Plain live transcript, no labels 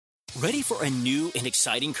Ready for a new and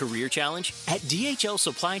exciting career challenge? At DHL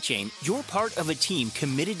Supply Chain, you're part of a team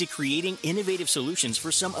committed to creating innovative solutions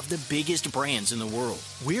for some of the biggest brands in the world.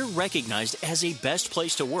 We're recognized as a best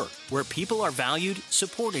place to work, where people are valued,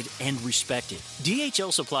 supported, and respected.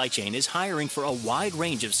 DHL Supply Chain is hiring for a wide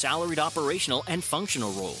range of salaried operational and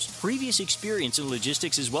functional roles. Previous experience in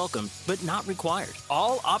logistics is welcome, but not required.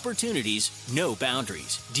 All opportunities, no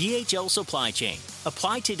boundaries. DHL Supply Chain.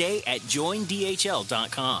 Apply today at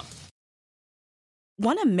joindhl.com.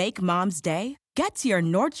 Want to make Mom's day? Get to your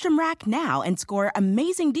Nordstrom Rack now and score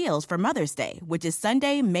amazing deals for Mother's Day, which is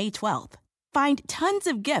Sunday, May 12th. Find tons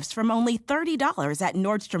of gifts from only $30 at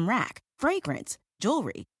Nordstrom Rack. Fragrance,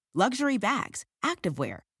 jewelry, luxury bags,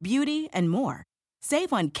 activewear, beauty, and more.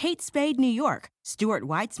 Save on Kate Spade New York, Stuart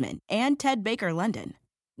Weitzman, and Ted Baker London.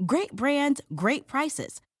 Great brands, great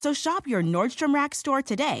prices. So shop your Nordstrom Rack store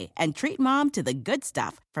today and treat Mom to the good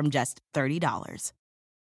stuff from just $30.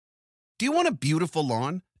 Do you want a beautiful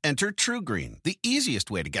lawn? Enter TruGreen, the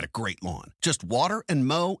easiest way to get a great lawn. Just water and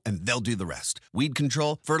mow, and they'll do the rest. Weed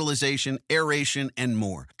control, fertilization, aeration, and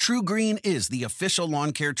more. TruGreen is the official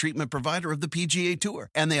lawn care treatment provider of the PGA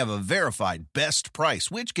Tour, and they have a verified best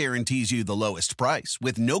price, which guarantees you the lowest price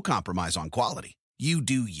with no compromise on quality. You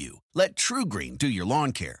do you. Let TruGreen do your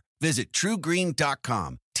lawn care. Visit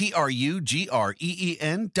TruGreen.com,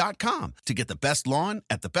 TruGreen.com, to get the best lawn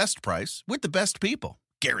at the best price with the best people.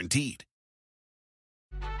 Guaranteed.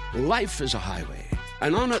 Life is a highway,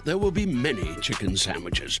 and on it there will be many chicken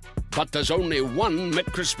sandwiches. But there's only one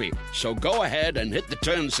McCrispy. So go ahead and hit the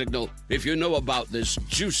turn signal if you know about this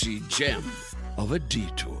juicy gem of a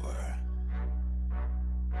detour.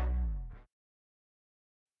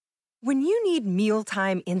 When you need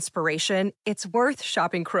mealtime inspiration, it's worth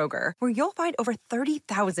shopping Kroger, where you'll find over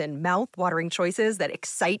 30,000 mouth-watering choices that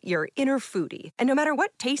excite your inner foodie. And no matter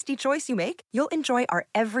what tasty choice you make, you'll enjoy our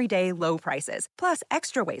everyday low prices, plus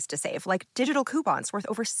extra ways to save, like digital coupons worth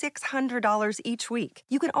over $600 each week.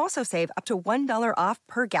 You can also save up to $1 off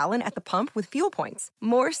per gallon at the pump with fuel points.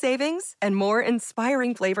 More savings and more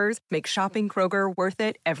inspiring flavors make shopping Kroger worth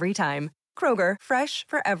it every time. Kroger, fresh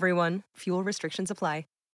for everyone. Fuel restrictions apply.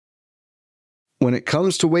 When it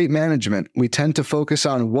comes to weight management, we tend to focus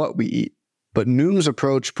on what we eat, but Noom's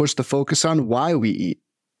approach puts the focus on why we eat.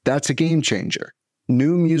 That's a game changer.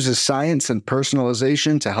 Noom uses science and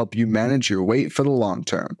personalization to help you manage your weight for the long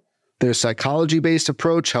term. Their psychology-based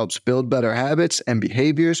approach helps build better habits and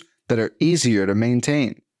behaviors that are easier to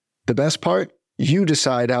maintain. The best part? You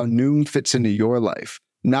decide how Noom fits into your life,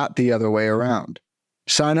 not the other way around.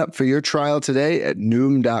 Sign up for your trial today at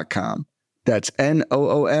Noom.com. That's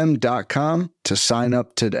Noom.com to sign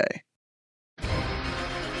up today.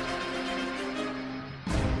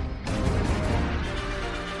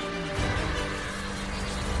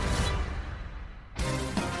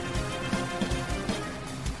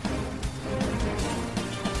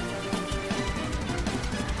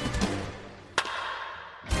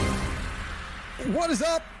 What is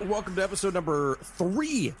up? Welcome to episode number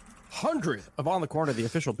 300 of On the Corner, the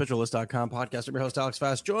official PitcherList.com podcast. I'm your host, Alex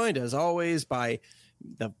Fast, joined as always by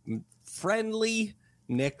the friendly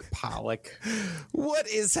Nick Pollock. What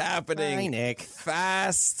is happening? Hi, Nick.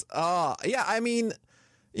 Fast. Yeah, I mean,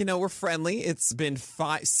 you know, we're friendly. It's been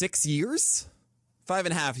 6 years,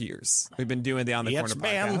 5.5 years. We've been doing the On the Corner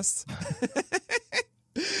podcast.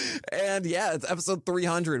 And yeah, it's episode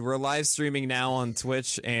 300. We're live streaming now on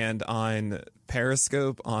Twitch and on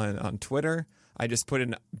Periscope on Twitter. I just put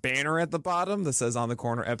a banner at the bottom that says On the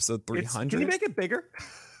Corner episode 300. Can you make it bigger?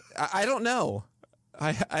 I don't know.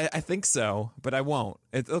 I think so, but I won't.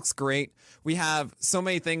 It looks great. We have so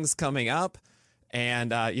many things coming up.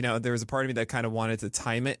 And, you know, there was a part of me that kind of wanted to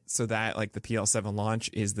time it so that like the PL7 launch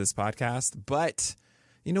is this podcast. But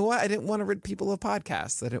you know what? I didn't want to rid people of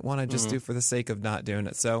podcasts. I didn't want to just do for the sake of not doing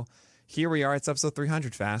it. So here we are. It's episode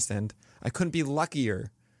 300 Fast. And I couldn't be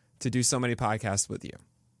luckier to do so many podcasts with you.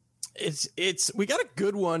 We got a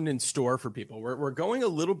good one in store for people. We're going a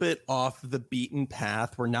little bit off the beaten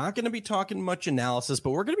path. We're not going to be talking much analysis,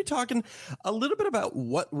 but we're going to be talking a little bit about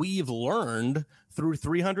what we've learned through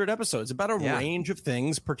 300 episodes, about a range of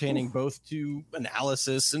things pertaining both to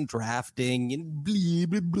analysis and drafting and blah,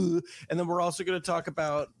 blah, blah. And then we're also going to talk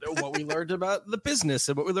about what we learned about the business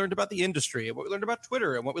and what we learned about the industry and what we learned about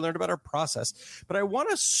Twitter and what we learned about our process. But I want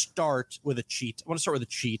to start with a cheat.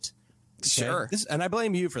 Okay? Sure. And I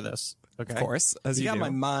blame you for this. Okay. Of course. As you got do.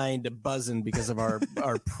 my mind buzzing because of our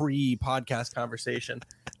pre-podcast conversation.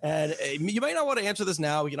 And you might not want to answer this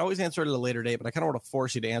now. We can always answer it at a later date, but I kind of want to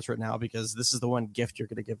force you to answer it now because this is the one gift you're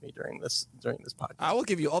going to give me during this podcast. I will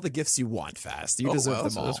give you all the gifts you want, Fast. You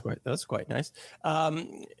deserve them all. That's quite nice.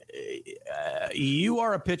 You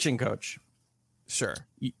are a pitching coach. Sure.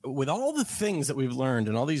 With all the things that we've learned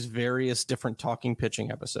in all these various different talking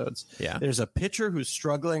pitching episodes, there's a pitcher who's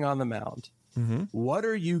struggling on the mound. Mm-hmm. What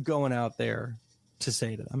are you going out there to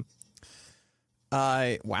say to them?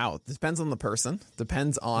 Wow. Depends on the person.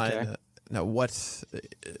 Depends on what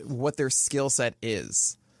their skill set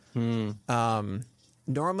is.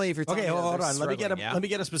 Normally, if you're talking hold on. Let me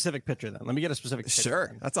get a specific pitcher then. Let me get a specific pitcher.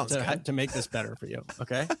 Sure. That sounds good. To make this better for you.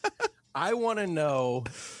 Okay. I want to know.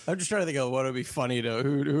 I'm just trying to think of what would be funny to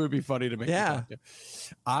who would be funny to make. Yeah. To.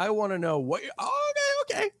 I want to know what.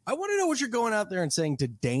 Okay. I want to know what you're going out there and saying to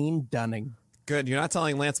Dane Dunning. Good. You're not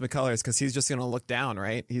telling Lance McCullers because he's just going to look down,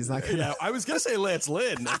 right? He's not going to. Yeah, I was going to say Lance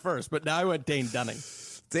Lynn at first, but now I went Dane Dunning.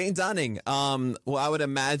 Dane Dunning. Well, I would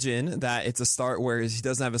imagine that it's a start where he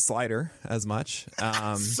doesn't have a slider as much.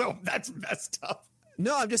 So that's messed up.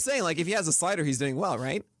 No, I'm just saying, like, if he has a slider, he's doing well,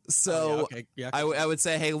 right? So I would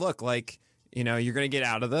say, hey, look, like, you're going to get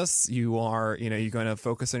out of this. You are, you're going to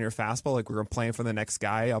focus on your fastball. Like, we're playing for the next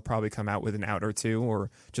guy. I'll probably come out with an out or two, or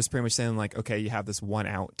just pretty much saying, like, okay, you have this one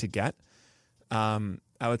out to get. I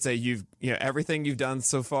would say everything you've done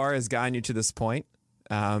so far has gotten you to this point.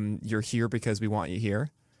 You're here because we want you here,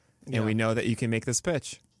 and we know that you can make this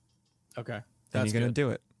pitch. Okay, and you're going to do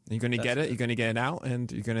it. You're going to get it. You're going to get it out,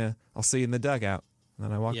 and I'll see you in the dugout. And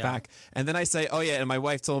then I walk back, and then I say, "Oh yeah," and my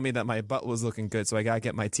wife told me that my butt was looking good, so I got to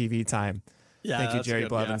get my TV time. Yeah, thank you, Jerry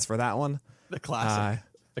Blevins, for that one. The classic.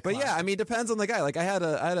 But yeah, I mean, depends on the guy. Like I had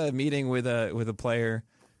a meeting with a player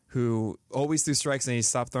who always threw strikes, and he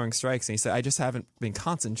stopped throwing strikes, and he said, "I just haven't been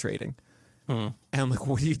concentrating." And I'm like,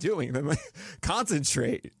 "What are you doing?" And I'm like,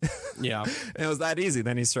 "Concentrate." Yeah, and it was that easy.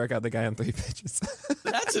 Then he struck out the guy on 3 pitches.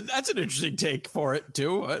 That's an interesting take for it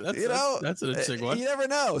too. That's an interesting one. You never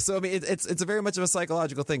know. So I mean, it's a very much of a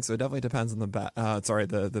psychological thing. So it definitely depends on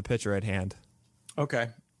the pitcher at hand. Okay,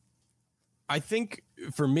 I think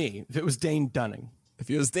for me, if it was Dane Dunning,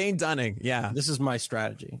 this is my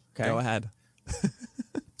strategy. Okay, go ahead.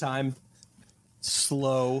 Time,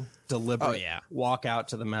 slow, deliberate. Walk out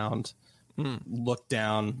to the mound. Look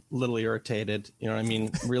down, a little irritated. You know what I mean?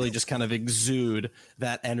 Really just kind of exude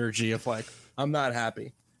that energy of like, I'm not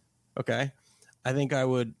happy. Okay. I think I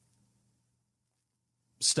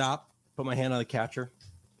stop, put my hand on the catcher,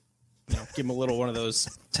 give him a little one of those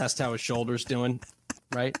test how his shoulder's doing,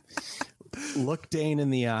 right? Look Dane in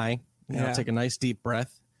the eye, take a nice deep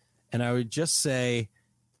breath. And I would just say,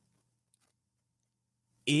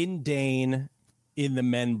 in Dane, in the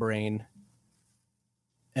membrane,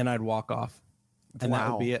 and I'd walk off. And that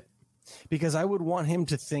would be it. Because I would want him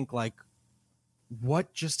to think like,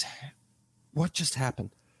 what just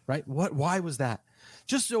happened? Right? Why was that?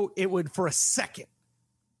 Just so it would, for a second,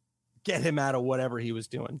 get him out of whatever he was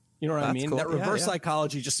doing. You know what I mean? Cool. That reverse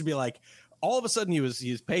psychology, just to be like, all of a sudden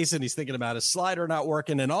he's pacing, he's thinking about his slider not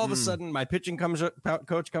working, and all of a sudden my pitching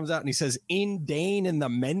coach comes out and he says, in Dane in the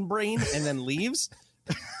membrane, and then leaves.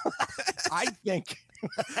 I think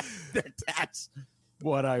that's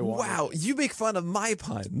what I want. Wow, you make fun of my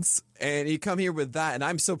puns, and you come here with that, and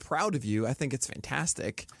I'm so proud of you. I think it's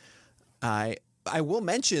fantastic. I will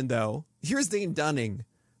mention, though, here's Dane Dunning,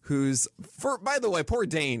 by the way, poor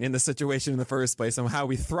Dane in the situation in the first place and how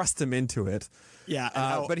we thrust him into it.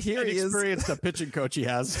 Yeah, but here he is. Experienced the pitching coach he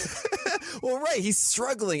has. Well, right, he's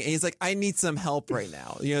struggling, and he's like, I need some help right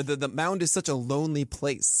now. The mound is such a lonely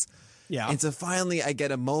place. Yeah. And so finally I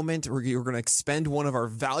get a moment where we're going to expend one of our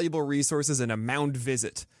valuable resources in a mound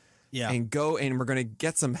visit. Yeah. And go, and we're going to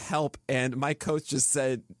get some help. And my coach just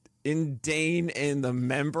said, in Dane in the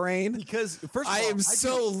membrane? Because first of all, I am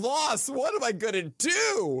so lost. What am I going to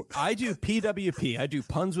do? I do PWP. I do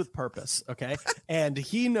puns with purpose. Okay. And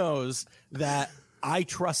he knows that I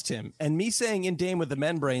trust him. And me saying in Dane with the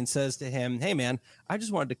membrane says to him, hey man, I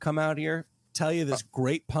just wanted to come out here, tell you this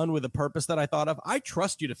great pun with a purpose that I thought of. I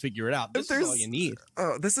trust you to figure it out. This is all you need.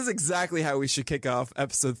 Oh, this is exactly how we should kick off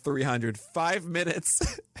episode 300. 5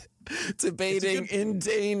 minutes debating in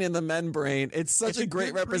Dane in the membrane. It's such a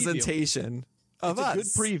great representation of us.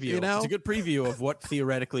 It's a good preview. It's a good preview of what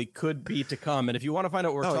theoretically could be to come. And if you want to find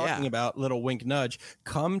out what we're talking about, little wink nudge,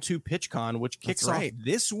 come to PitchCon, which kicks off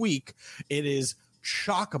this week. It is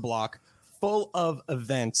chock-a-block, full of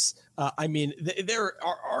events. I mean, there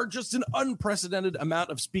are just an unprecedented amount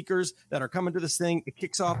of speakers that are coming to this thing. It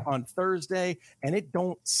kicks off on Thursday, and it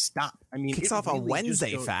don't stop. I mean, it kicks off on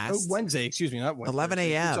Wednesday, Fast. Wednesday, excuse me, not Wednesday. 11 a.m.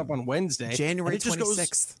 It kicks off on Wednesday. January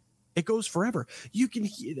 26th. It goes forever. You can,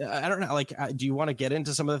 I don't know, like, do you want to get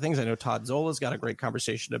into some of the things? I know Todd Zola's got a great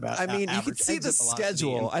conversation about. I mean, you can see the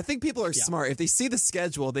schedule. I think people are smart. If they see the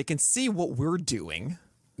schedule, they can see what we're doing.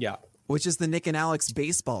 Yeah. Which is the Nick and Alex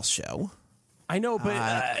baseball show. I know,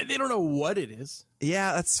 but they don't know what it is.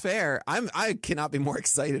 Yeah, that's fair. I cannot be more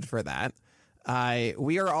excited for that.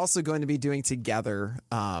 We are also going to be doing together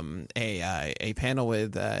a panel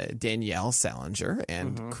with Danielle Salinger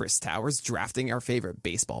and Chris Towers, drafting our favorite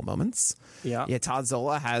baseball moments. Yeah. Todd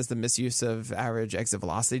Zola has the misuse of average exit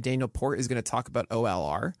velocity. Daniel Port is going to talk about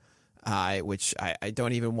OLR, which I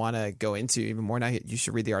don't even want to go into even more now. You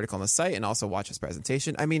should read the article on the site and also watch his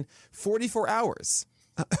presentation. I mean, 44 hours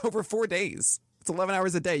over 4 days. It's 11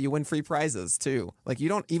 hours a day. You win free prizes, too. Like, you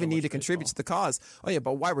don't even need to contribute to the cause. Oh, yeah,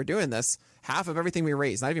 but while we're doing this, half of everything we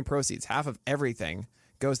raise, not even proceeds, half of everything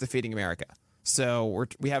goes to Feeding America. So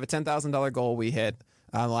we have a $10,000 goal we hit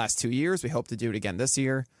the last 2 years. We hope to do it again this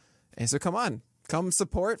year. And so come on. Come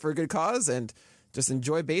support for a good cause and just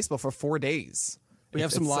enjoy baseball for 4 days. We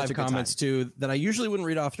have some live comments, too, that I usually wouldn't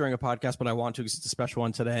read off during a podcast, but I want to because it's a special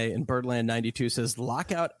one today. And Birdland92 says,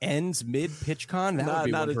 lockout ends mid-pitch con. That would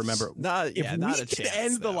be one to remember. If we can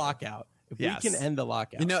end the lockout. If we can end the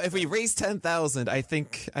lockout. You know, if we raise 10,000, I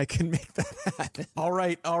think I can make that happen. All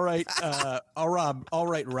right. I'll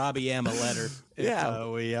write Robbie M a letter. If,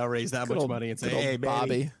 we raise that much money and say, hey,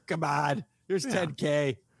 Bobby, come on. Here's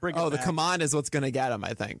 10K. Bring it back. The come on is what's going to get him,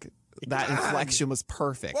 I think. That inflection was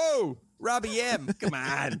perfect. Whoa. Robbie M, come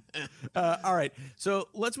on. All right, so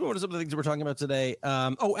let's move on to some of the things that we're talking about today.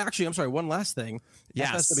 Actually, I'm sorry, one last thing.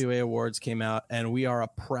 Yes. FSWA Awards came out, and we are a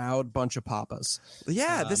proud bunch of papas.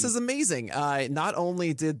 Yeah, this is amazing. Not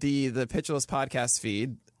only did the Pitcherless podcast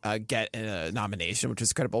feed get a nomination, which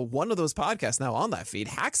is incredible, one of those podcasts now on that feed,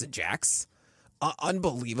 Hacks and Jacks,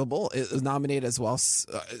 unbelievable, it was nominated as well.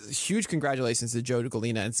 Huge congratulations to Joe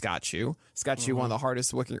DeGolina and Scott Chu. Scott Chu, one of the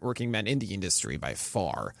hardest working men in the industry by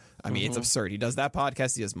far. I mean, it's absurd. He does that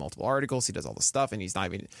podcast. He does multiple articles. He does all the stuff, and he does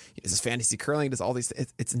his fantasy curling. He does all these.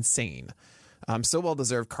 It's insane. So well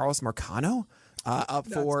deserved. Carlos Marcano up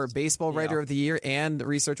for Baseball Writer of the Year and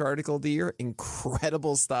Research Article of the Year.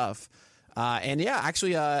 Incredible stuff.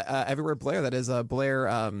 Actually, Everywhere Blair. That is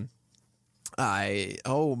Blair.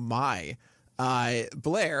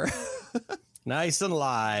 Blair. Nice and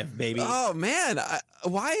live, baby. Oh man,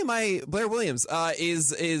 why am I? Blair Williams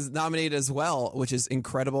is nominated as well, which is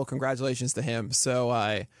incredible. Congratulations to him.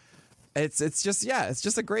 So it's just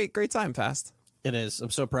a great time. Fast. It is.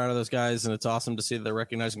 I'm so proud of those guys, and it's awesome to see that they're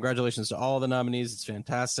recognized. Congratulations to all the nominees. It's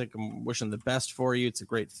fantastic. I'm wishing the best for you. It's a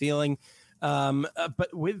great feeling.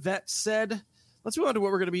 But with that said, let's move on to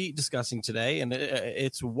what we're going to be discussing today, and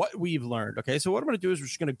it's what we've learned. Okay, so what I'm going to do is we're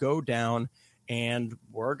just going to go down. And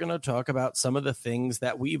we're going to talk about some of the things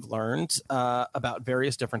that we've learned about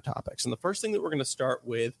various different topics. And the first thing that we're going to start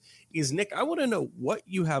with is, Nick, I want to know what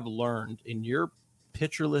you have learned in your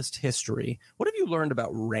pitcher list history. What have you learned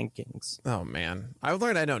about rankings? Oh, man. I've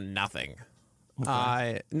learned I know nothing.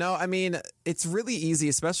 Okay. No, I mean, it's really easy,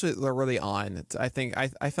 especially early on. I think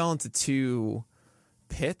I fell into two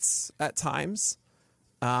pits at times.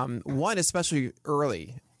 One, especially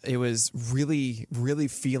early. It was really, really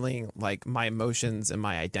feeling like my emotions and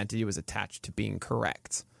my identity was attached to being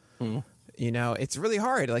correct. You know, it's really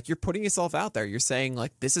hard. Like, you're putting yourself out there. You're saying,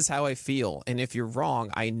 like, this is how I feel. And if you're wrong,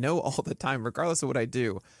 I know all the time, regardless of what I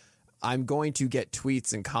do, I'm going to get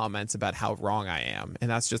tweets and comments about how wrong I am. And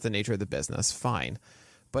that's just the nature of the business. Fine.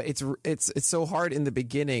 But it's so hard in the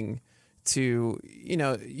beginning to, you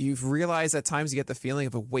know, you've realized at times you get the feeling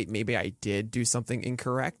of, wait, maybe I did do something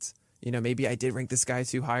incorrect. You know, maybe I did rank this guy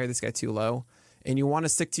too high or this guy too low. And you want to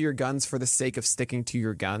stick to your guns for the sake of sticking to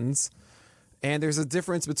your guns. And there's a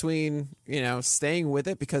difference between, you know, staying with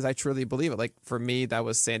it because I truly believe it. Like, for me, that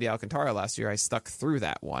was Sandy Alcantara last year. I stuck through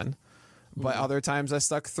that one. But other times I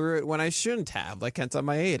stuck through it when I shouldn't have, like Kenta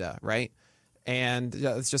Maeda, right? And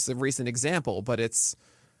it's just a recent example, but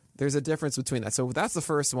there's a difference between that. So that's the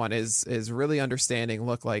first one is really understanding,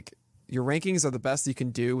 look, like, your rankings are the best you can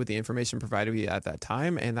do with the information provided you at that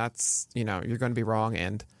time. And that's, you know, you're going to be wrong,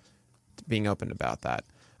 and being open about that.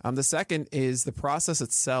 The second is the process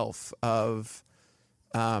itself of,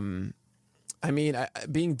 being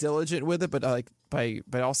diligent with it, but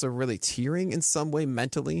but also really tiering in some way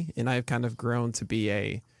mentally. And I've kind of grown to be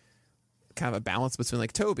a kind of a balance between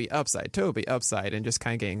like Toby upside, and just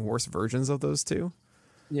kind of getting worse versions of those two.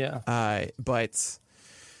 Yeah.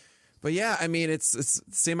 But yeah, I mean, it's the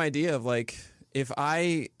same idea of like, if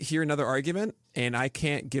I hear another argument and I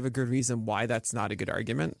can't give a good reason why that's not a good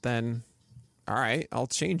argument, then all right, I'll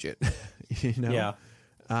change it. You know? Yeah.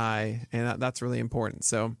 And that's really important.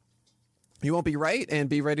 So You won't be right, and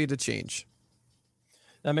be ready to change.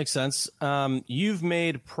 That makes sense. You've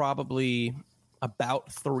made probably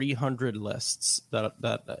about 300 lists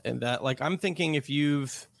that like I'm thinking if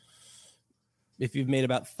you've made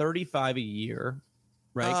about 35 a year,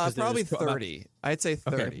 right? Probably 30. I'd say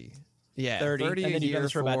 30. Okay. Yeah, 30 a year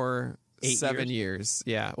for 7 years.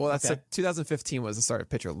 Yeah. Well, that's 2015 was the start of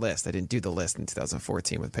pitcher list. I didn't do the list in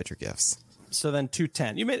 2014 with pitcher gifts. So then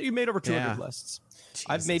 210. You made over 200 lists. Jesus.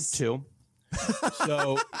 I've made 2.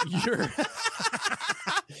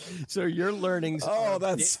 So your learnings. Oh,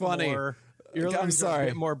 that's funny. I'm sorry. A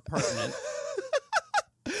bit more pertinent.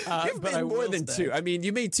 You've made more than 2. I mean,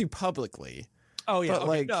 you made 2 publicly. Oh yeah.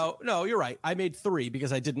 Okay. No, you're right. I made 3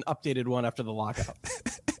 because I did an updated one after the lockout.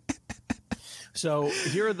 So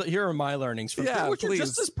here are my learnings from which are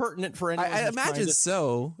just as pertinent for anyone. I imagine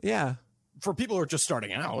so. Yeah. For people who are just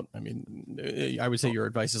starting out, I mean, I would say your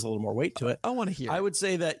advice is a little more weight to it. I want to hear. I would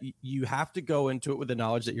say that you have to go into it with the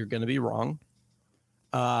knowledge that you're going to be wrong.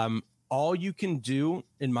 All you can do,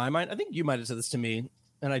 in my mind, I think you might have said this to me,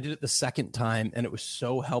 and I did it the second time, and it was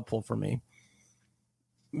so helpful for me.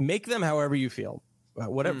 Make them however you feel.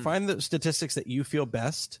 Find the statistics that you feel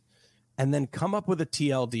best, and then come up with a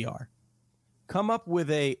TLDR. Come up with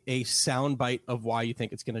a sound bite of why you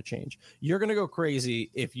think it's going to change. You're going to go crazy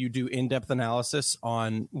if you do in-depth analysis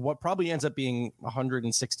on what probably ends up being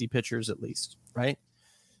 160 pitchers at least, right?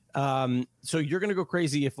 So you're going to go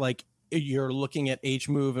crazy if like you're looking at H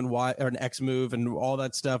move and Y or an X move and all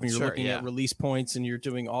that stuff, and you're looking at release points and you're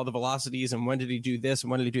doing all the velocities and when did he do this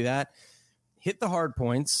and when did he do that. Hit the hard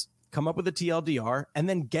points, come up with a TLDR, and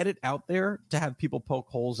then get it out there to have people poke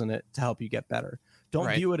holes in it to help you get better.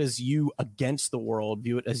 Don't view it as you against the world.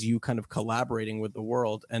 View it as you kind of collaborating with the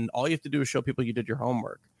world. And all you have to do is show people you did your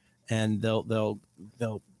homework, and they'll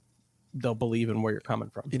believe in where you're coming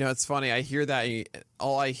from. You know, it's funny. I hear that.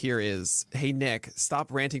 All I hear is, "Hey Nick,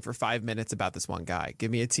 stop ranting for 5 minutes about this one guy. Give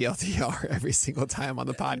me a TLDR every single time on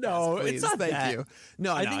the podcast, no, please. It's not Thank that. you.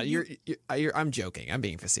 No, I'm joking. I'm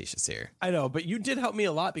being facetious here. I know, but you did help me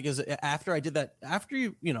a lot because after I did that, after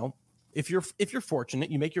you know. If you're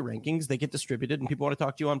fortunate, you make your rankings, they get distributed, and people want to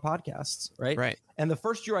talk to you on podcasts, right? Right. And the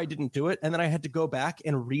first year I didn't do it, and then I had to go back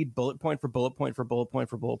and read bullet point for bullet point for bullet point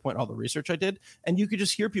for bullet point, all the research I did, and you could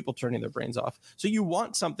just hear people turning their brains off. So you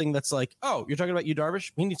want something that's like, oh, you're talking about Yu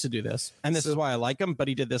Darvish? He needs to do this, and this is why I like him, but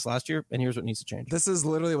he did this last year, and here's what needs to change. This is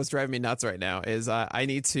literally what's driving me nuts right now. Is I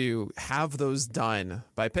need to have those done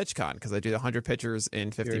by PitchCon because I do the 100 pitchers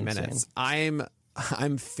in 50 minutes.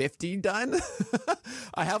 I'm 50 done.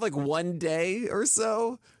 I have like one day or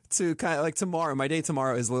so to kind of like tomorrow. My day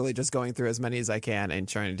tomorrow is literally just going through as many as I can and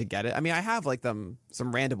trying to get it. I mean, I have like some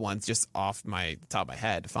random ones just off my top of my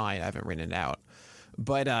head. Fine. I haven't written it out,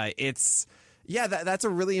 but that's a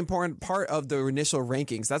really important part of the initial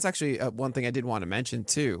rankings. That's actually one thing I did want to mention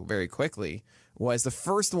too, very quickly, was the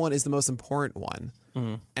first one is the most important one.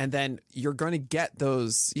 Mm-hmm. And then you're going to get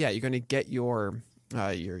those. Yeah. You're going to get your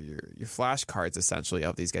flashcards essentially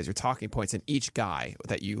of these guys, your talking points in each guy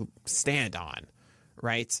that you stand on,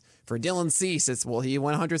 right? For Dylan Cease, it's, well, he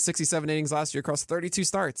went 167 innings last year across 32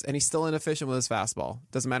 starts, and he's still inefficient with his fastball.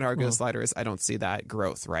 Doesn't matter how good a slider is. I don't see that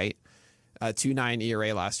growth, right? 2.9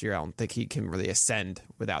 ERA last year. I don't think he can really ascend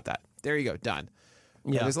without that. There you go. Done.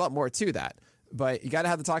 Yeah. There's a lot more to that. But you got to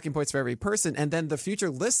have the talking points for every person. And then the future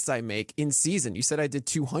lists I make in season, you said I did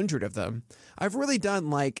 200 of them. I've really done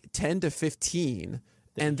like 10 to 15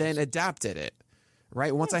 and then adapted it,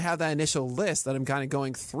 right? Once I have that initial list that I'm kind of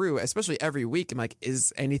going through, especially every week, I'm like,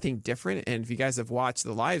 is anything different? And if you guys have watched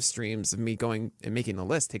the live streams of me going and making the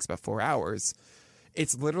list, it takes about 4 hours.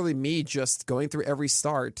 It's literally me just going through every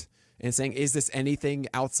start and saying, is this anything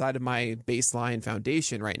outside of my baseline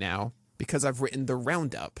foundation right now? Because I've written the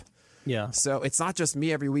roundup. Yeah. So it's not just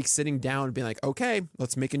me every week sitting down and being like, okay,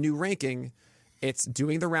 let's make a new ranking. It's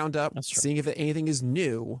doing the roundup, seeing if anything is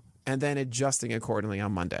new, and then adjusting accordingly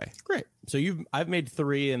on Monday. Great. So I've made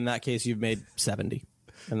 3. In that case, you've made 70.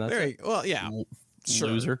 And that's well, yeah.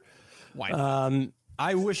 Loser. Why not?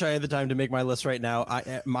 I wish I had the time to make my list right now.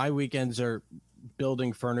 My weekends are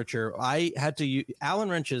building furniture. I had to use Allen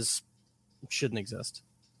wrenches shouldn't exist.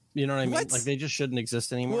 You know what I mean? Like they just shouldn't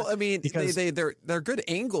exist anymore. Well, I mean, because they're good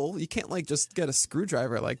angle. You can't like just get a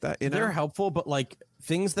screwdriver like that. You know? They're helpful, but like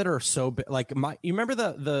things that are so big, like you remember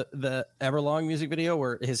the Everlong music video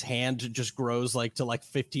where his hand just grows like to like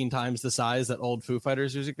 15 times the size, that old Foo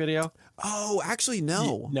Fighters music video? Oh, actually,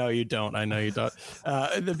 no. No, you don't. I know you don't.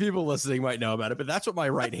 The people listening might know about it, but that's what my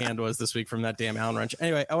right hand was this week from that damn Allen wrench.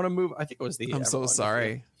 Anyway, I want to move. I think it was the. I'm so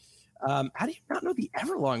sorry. How do you not know the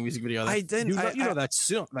Everlong music video? I didn't. You know that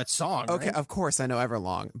song. Okay, right? of course I know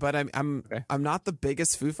Everlong, but I'm not the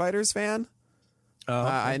biggest Foo Fighters fan. Okay.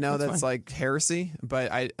 I know that's fine. like heresy,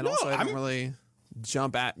 but I don't really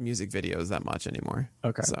jump at music videos that much anymore.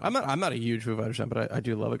 Okay, so. I'm not a huge Foo Fighters fan, but I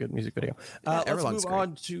do love a good music video. Let's Everlong's move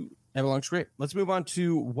on to Everlong's great. Let's move on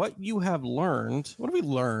to what you have learned. What have we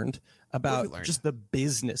learned about just the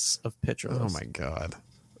business of Pitcher List? Oh my god.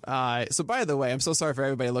 So by the way, I'm so sorry for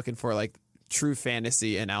everybody looking for like true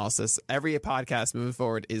fantasy analysis. Every podcast moving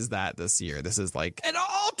forward is that this year. This is like and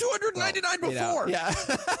all 299 before. Yeah.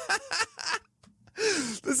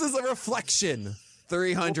 This is a reflection.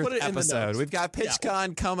 300th episode. We've got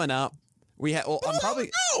PitchCon coming up. We have. Well, I'm probably.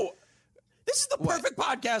 No. This is the perfect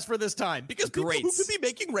podcast for this time because people who could be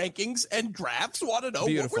making rankings and drafts want to know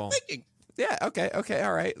what we're thinking. Yeah. Okay.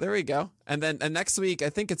 All right. There we go. And then next week, I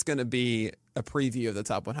think it's going to be a preview of the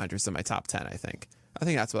top 100, so my top 10. I think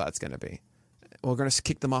that's what that's going to be. We're going to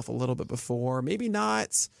kick them off a little bit before, maybe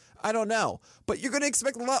not. I don't know. But you're going to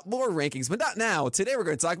expect a lot more rankings, but not now. Today we're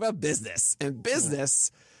going to talk about business. And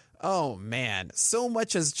business, oh man, so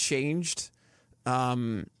much has changed.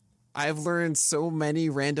 I've learned so many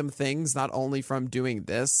random things, not only from doing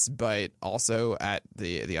this, but also at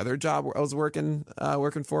the other job where I was working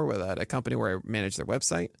for with a company where I managed their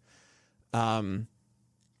website. I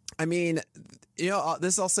mean,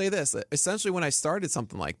 I'll say this. Essentially, when I started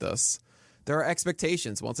something like this, there are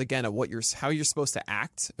expectations, once again, of how you're supposed to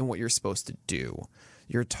act and what you're supposed to do.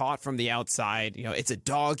 You're taught from the outside, it's a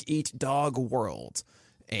dog-eat-dog world.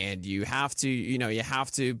 And you have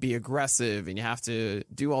to be aggressive and you have to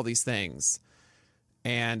do all these things.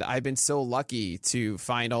 And I've been so lucky to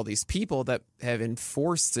find all these people that have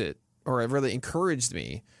enforced it or have really encouraged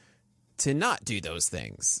me to not do those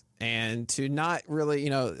things and to not really,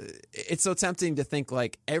 it's so tempting to think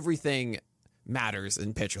like everything matters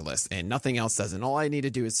in Pitcher List and nothing else does. And all I need to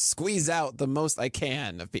do is squeeze out the most I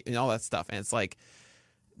can of and all that stuff. And it's like,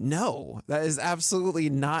 no, that is absolutely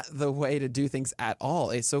not the way to do things at all.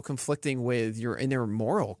 It's so conflicting with your inner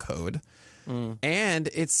moral code. And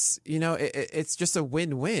it's, it's just a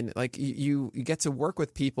win-win. Like you get to work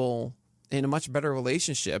with people in a much better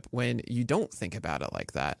relationship when you don't think about it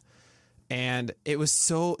like that. And it was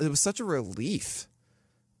such a relief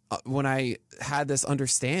when I had this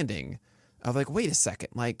understanding of like, wait a second,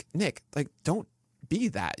 like Nick, like don't be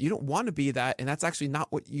that. You don't want to be that. And that's actually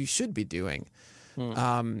not what you should be doing.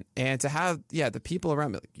 And to have, the people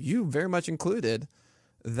around me, like you very much included,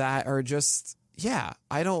 that are just, I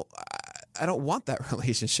don't want that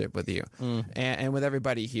relationship with you and with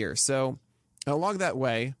everybody here. So along that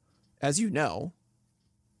way, as you know,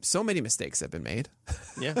 so many mistakes have been made.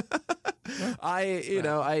 Yeah.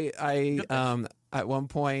 I at one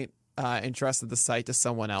point entrusted the site to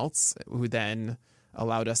someone else who then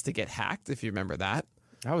allowed us to get hacked, if you remember that.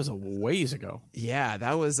 That was a ways ago. Yeah,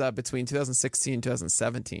 that was between 2016 and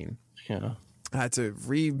 2017. Yeah. I had to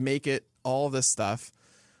remake it, all this stuff.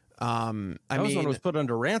 That was when it was put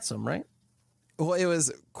under ransom, right? Well, it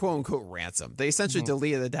was quote unquote ransom. They essentially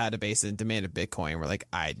deleted the database and demanded Bitcoin. We're like,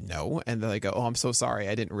 I know. And then they go, oh, I'm so sorry.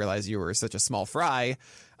 I didn't realize you were such a small fry.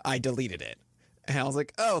 I deleted it. And I was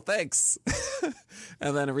like, oh, thanks.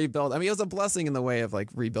 And then rebuild. I mean, it was a blessing in the way of like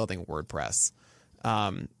rebuilding WordPress.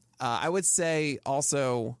 I would say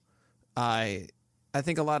also, I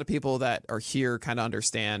think a lot of people that are here kind of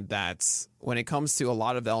understand that when it comes to a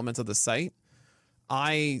lot of the elements of the site,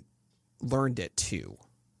 I learned it too.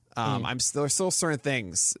 There's still certain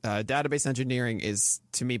things. Database engineering is,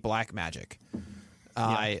 to me, black magic.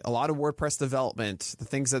 A lot of WordPress development, the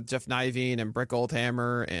things that Jeff Niveen and Brick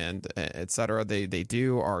Oldhammer and et cetera, they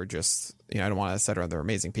do are just, I don't want to et cetera, they're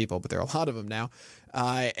amazing people, but there are a lot of them now.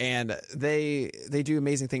 And they do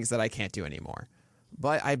amazing things that I can't do anymore.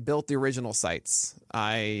 But I built the original sites.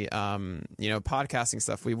 Podcasting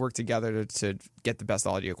stuff, we work together to get the best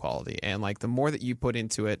audio quality. And like the more that you put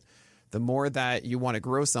into it, the more that you want to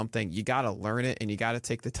grow something, you got to learn it and you got to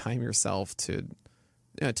take the time yourself to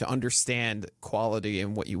understand quality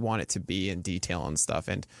and what you want it to be in detail and stuff.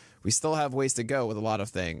 And we still have ways to go with a lot of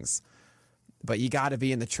things, but you got to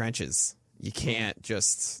be in the trenches. You can't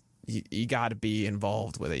just, you got to be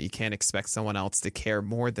involved with it. You can't expect someone else to care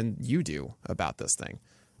more than you do about this thing.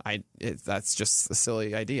 That's just a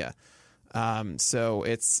silly idea. So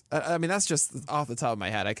it's, that's just off the top of my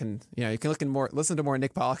head. I can, you can listen to more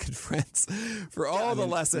Nick Pollock and Friends for all the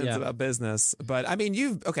lessons about business. But I mean,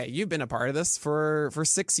 you've been a part of this for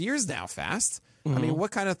 6 years now, fast. I mean,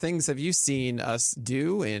 what kind of things have you seen us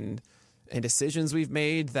do and decisions we've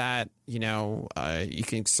made that, you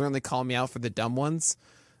can certainly call me out for the dumb ones.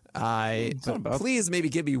 Please maybe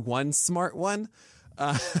give me one smart one.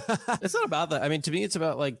 It's not about that. I mean, to me, it's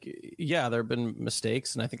about like, yeah, there have been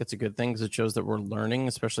mistakes, and I think it's a good thing because it shows that we're learning,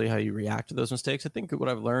 especially how you react to those mistakes. I think what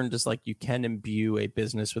I've learned is like you can imbue a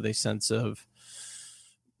business with a sense of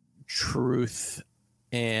truth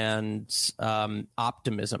and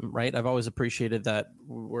optimism, right? I've always appreciated that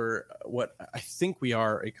we're what I think we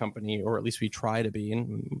are, a company, or at least we try to be,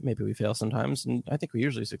 and maybe we fail sometimes, and I think we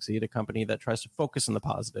usually succeed, a company that tries to focus on the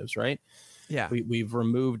positives, right? Yeah. We've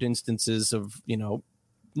removed instances of,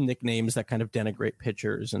 nicknames that kind of denigrate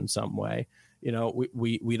pitchers in some way.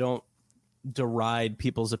 We don't deride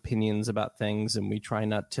people's opinions about things, and we try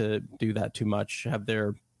not to do that too much. Have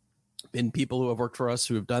there been people who have worked for us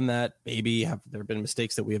who have done that? Maybe. Have there been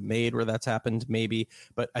mistakes that we have made where that's happened? Maybe.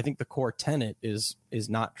 But I think the core tenet is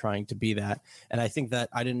not trying to be that. And I think that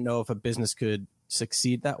I didn't know if a business could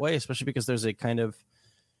succeed that way, especially because there's a kind of,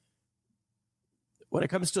 when it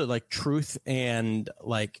comes to like truth and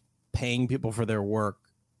like paying people for their work,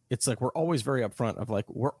 it's like we're always very upfront of like,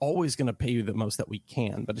 we're always going to pay you the most that we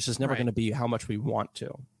can, but it's just never going to be how much we want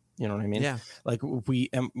to. You know what I mean? Yeah. Like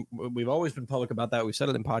we've always been public about that. We've said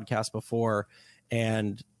it in podcasts before,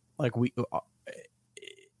 and like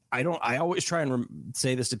I always try and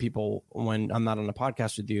say this to people when I'm not on a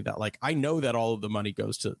podcast with you, that like I know that all of the money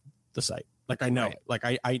goes to the site. Like I know, like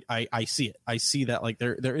I see it. I see that like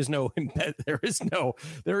there is no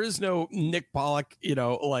Nick Pollock,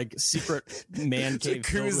 like secret man cave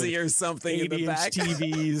jacuzzi or something in the back,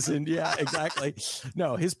 TVs, and yeah, exactly.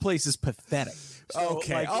 No, his place is pathetic. So,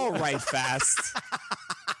 okay, like, all right, Fast.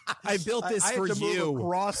 I built this for have to you. Move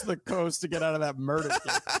across the coast to get out of that murder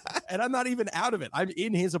case. And I'm not even out of it. I'm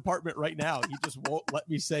in his apartment right now. He just won't let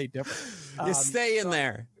me say different. You stay in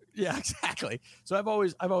there. Yeah, exactly. So I've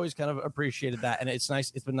always kind of appreciated that, and it's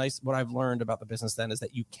nice. It's been nice. What I've learned about the business then is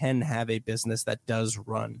that you can have a business that does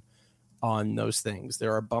run on those things.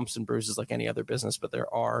 There are bumps and bruises like any other business, but there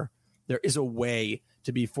is a way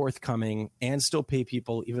to be forthcoming and still pay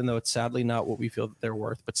people, even though it's sadly not what we feel that they're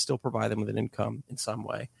worth, but still provide them with an income in some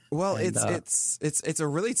way. Well, and, it's a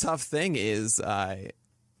really tough thing. I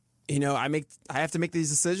have to make these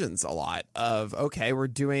decisions a lot of, okay, we're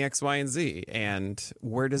doing X, Y, and Z, and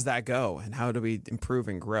where does that go, and how do we improve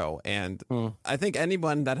and grow? And I think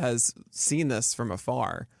anyone that has seen this from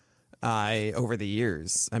afar over the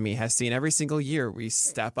years, has seen every single year we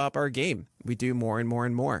step up our game. We do more and more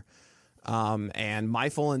and more. And my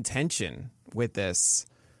full intention with this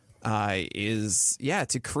is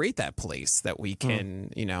to create that place that we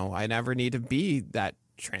can, I never need to be that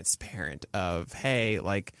transparent of, hey,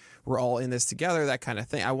 like we're all in this together, that kind of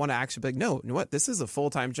thing. I want to actually be like, no, you know what? This is a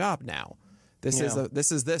full-time job now. This is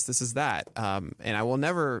that. And I will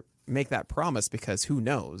never make that promise because who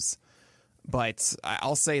knows? But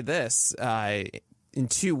I'll say this, in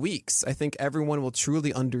 2 weeks, I think everyone will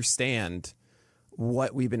truly understand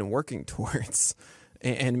what we've been working towards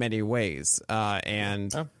in many ways.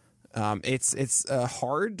 It's a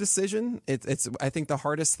hard decision. It's I think the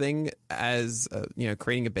hardest thing as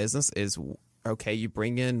creating a business is, okay, you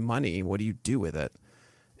bring in money, what do you do with it,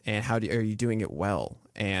 and are you doing it well?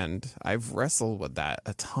 And I've wrestled with that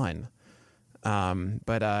a ton.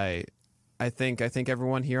 But I think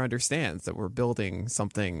everyone here understands that we're building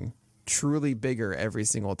something truly bigger every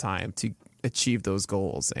single time to achieve those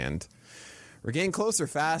goals, and we're getting closer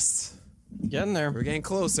fast. Getting there. We're getting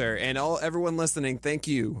closer. And everyone listening, thank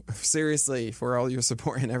you seriously for all your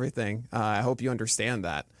support and everything. I hope you understand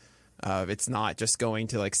that. It's not just going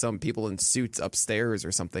to like some people in suits upstairs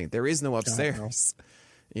or something. There is no upstairs.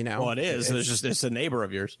 Well, it is. It's a neighbor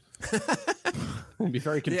of yours. I'd be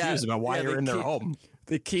very confused about why you're in their home.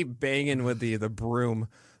 They keep banging with the broom.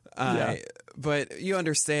 But you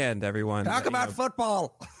understand, everyone. Talk about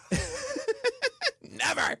football.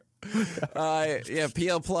 Never.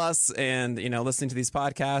 PL Plus and listening to these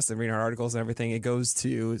podcasts and reading our articles and everything, it goes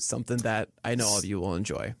to something that I know all of you will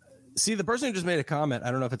enjoy. See, the person who just made a comment,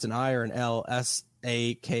 I don't know if it's an I or an L,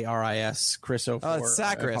 Sakris, Chris 04. Oh, it's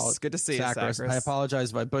Sakris. Good to see you, Sakris. I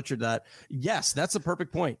apologize if I butchered that. Yes, that's a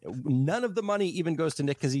perfect point. None of the money even goes to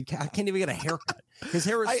Nick because I can't even get a haircut. His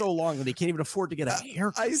hair is so long that he can't even afford to get a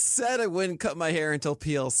haircut. I said I wouldn't cut my hair until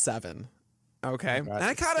PL 7. Okay. And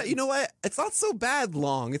I kind of, you know what? It's not so bad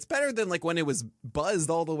long. It's better than like when it was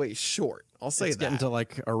buzzed all the way short. I'll say it's that. Getting to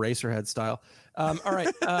like Eraserhead style. All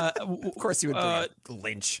right. Of course you would bring up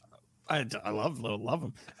Lynch. I love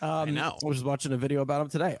him. I know. I was just watching a video about him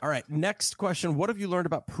today. All right. Next question. What have you learned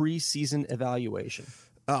about preseason evaluation?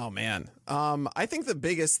 Oh, man. I think the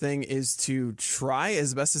biggest thing is to try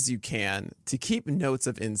as best as you can to keep notes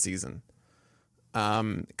of in-season.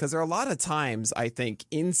 Because there are a lot of times, I think,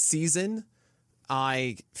 in-season,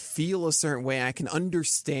 I feel a certain way. I can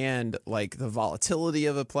understand like the volatility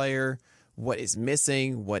of a player, what is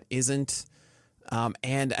missing, what isn't.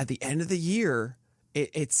 And at the end of the year,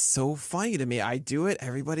 it's so funny to me. I do it.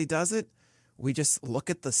 Everybody does it. We just look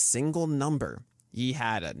at the single number. He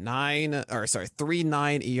had a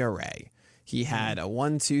 3.9 ERA. He had a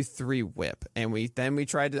 1.23 WHIP, and we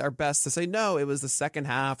tried our best to say no, it was the second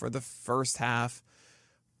half or the first half.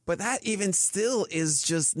 But that even still is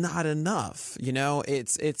just not enough. You know,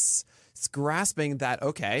 it's grasping that,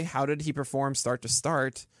 okay, how did he perform start to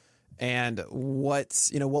start? And what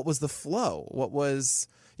was the flow? What was,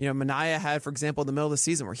 Manaea had, for example, in the middle of the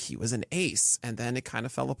season where he was an ace and then it kind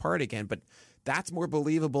of fell apart again. But that's more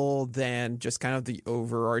believable than just kind of the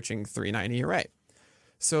overarching 3.9 ERA.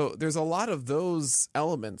 So there's a lot of those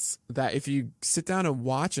elements that if you sit down and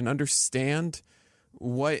watch and understand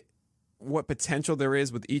what potential there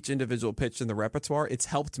is with each individual pitch in the repertoire, it's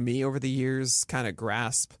helped me over the years kind of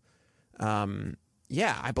grasp, I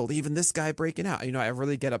believe in this guy breaking out. I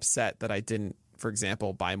really get upset that I didn't, for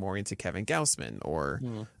example, buy more into Kevin Gausman or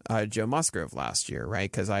Joe Musgrove last year,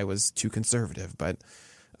 right? Because I was too conservative. But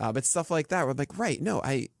stuff like that, we're like, right, no,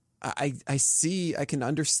 I see, I can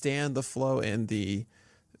understand the flow and the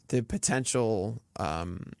potential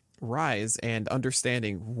rise and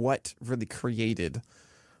understanding what really created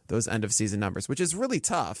those end of season numbers, which is really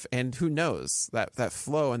tough. And who knows, that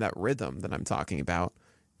flow and that rhythm that I'm talking about,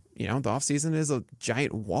 the off season is a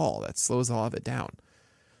giant wall that slows all of it down.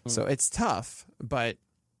 So it's tough, but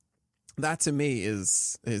that to me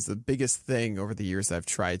is the biggest thing over the years that I've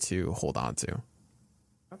tried to hold on to.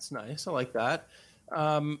 That's nice. I like that.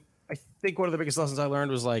 I think one of the biggest lessons I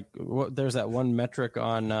learned was like, there's that one metric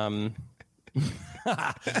on,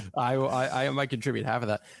 I might contribute half of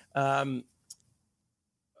that.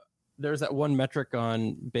 There's that one metric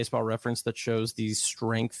on Baseball Reference that shows the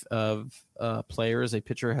strength of players a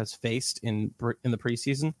pitcher has faced in the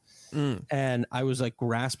preseason. And I was like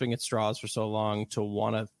grasping at straws for so long to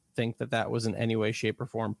want to think that was in any way, shape, or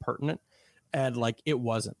form pertinent. And like it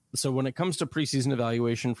wasn't. So when it comes to preseason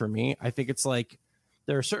evaluation for me, I think it's like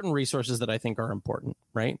there are certain resources that I think are important,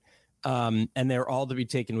 right? And they're all to be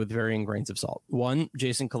taken with varying grains of salt. One,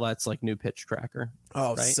 Jason Collette's like new pitch tracker.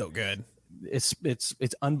 Oh, right? So good. It's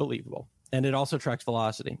unbelievable. And it also tracks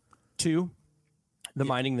velocity. Two, the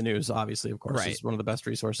Minding the News, obviously, of course, is one of the best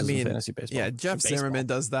resources in fantasy baseball. Yeah, Jeff Zimmerman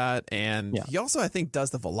does that. And he also, I think,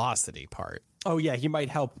 does the velocity part. Oh, yeah, he might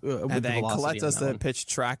help with and then the velocity. Collette does the pitch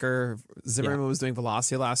tracker. Zimmerman was doing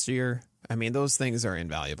velocity last year. I mean, those things are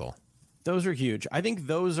invaluable. Those are huge. I think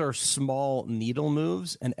those are small needle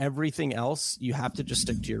moves, and everything else you have to just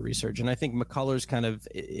stick to your research. And I think McCullers kind of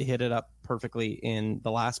hit it up perfectly in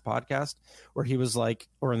the last podcast where he was like,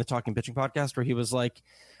 or in the Talking Pitching podcast, where he was like,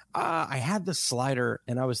 I had the slider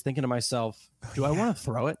and I was thinking to myself, do I want to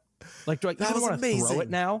throw it? Like, do I want to throw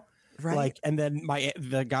it now? Right. Like, and then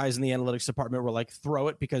the guys in the analytics department were like, throw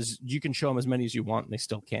it because you can show them as many as you want and they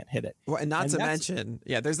still can't hit it. Well, and not to mention,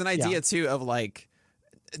 there's an idea too of like,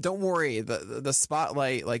 don't worry, the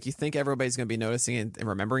spotlight, like you think everybody's going to be noticing it and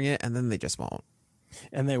remembering it, and then they just won't.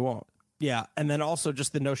 And they won't. Yeah. And then also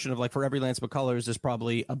just the notion of like, for every Lance McCullers, there's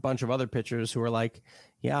probably a bunch of other pitchers who are like,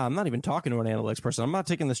 I'm not even talking to an analytics person. I'm not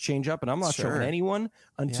taking this change up and I'm not showing anyone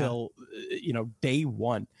until, day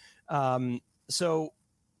one. So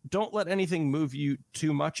don't let anything move you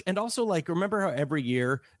too much. And also, like, remember how every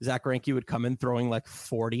year Zach Greinke would come in throwing like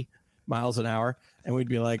 40 miles an hour and we'd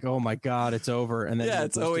be like, oh my God, it's over. And then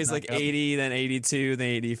it's always like 80, then 82, then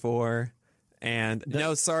 84. And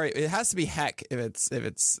no, sorry, it has to be heck. If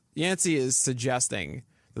it's Yancey is suggesting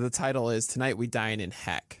that the title is Tonight We Dine in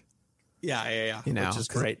Heck. Yeah. Which is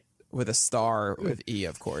great. With a star with E,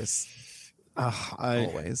 of course.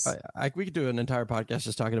 Always. We could do an entire podcast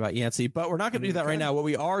just talking about Yancey, but we're not going to do that right now. What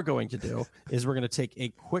we are going to do is we're going to take a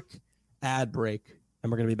quick ad break,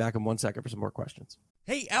 and we're going to be back in 1 second for some more questions.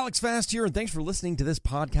 Hey, Alex Fast here, and thanks for listening to this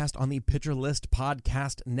podcast on the Pitcher List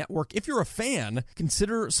Podcast Network. If you're a fan,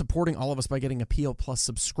 consider supporting all of us by getting a PL Plus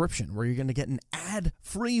subscription, where you're going to get an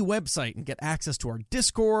ad-free website and get access to our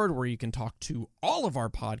Discord, where you can talk to all of our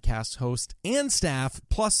podcast hosts and staff.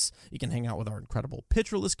 Plus, you can hang out with our incredible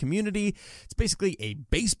Pitcher List community. It's basically a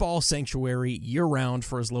baseball sanctuary year-round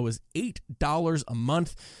for as low as $8 a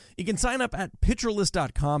month. You can sign up at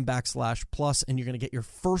pitcherlist.com/plus, and you're going to get your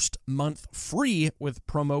first month free with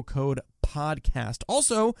promo code podcast.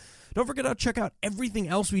 Also, don't forget to check out everything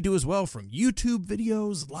else we do as well, from YouTube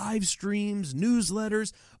videos, live streams,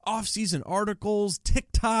 newsletters, off-season articles,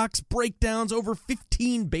 TikToks, breakdowns, over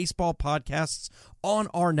 15 baseball podcasts on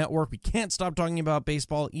our network. We can't stop talking about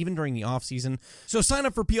baseball even during the off-season. So sign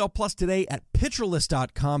up for PL Plus today at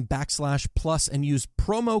pitcherlist.com/plus and use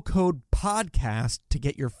promo code podcast to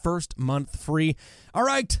get your first month free. All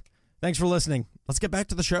right. Thanks for listening. Let's get back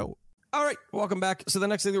to the show. All right, welcome back. So the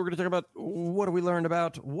next thing that we're going to talk about, what have we learned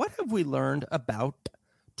about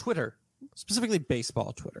Twitter, specifically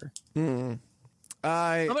baseball Twitter? Do you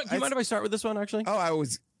mind if I start with this one, actually? Oh, I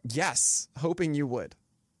was, yes, hoping you would.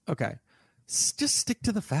 Okay. Just stick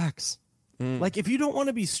to the facts. Like, if you don't want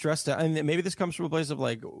to be stressed out, and maybe this comes from a place of,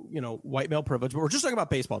 like, you know, white male privilege, but we're just talking about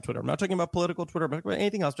baseball Twitter. I'm not talking about political Twitter. I'm not talking about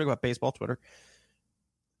anything else. I'm talking about baseball Twitter.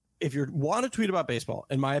 If you want to tweet about baseball,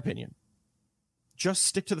 in my opinion, just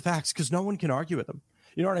stick to the facts, because no one can argue with them.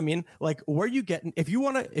 You know what I mean? Like, where you getting, if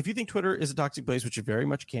you think Twitter is a toxic place, which it very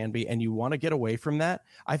much can be, and you want to get away from that,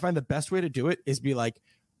 I find the best way to do it is be like,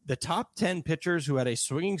 the top 10 pitchers who had a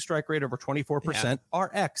swinging strike rate over 24%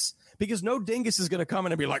 are X, because no dingus is going to come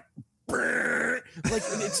in and be like, brrr. Like,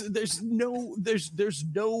 there's no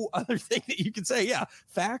other thing that you can say. Yeah,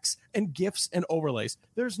 facts and GIFs and overlays.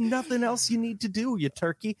 There's nothing else you need to do, you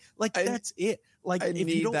turkey. Like, that's it. Like, I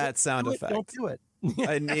need that sound effect. Don't do it.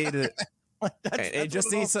 I need it. Like, it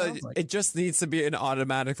just needs to be an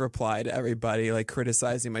automatic reply to everybody, like,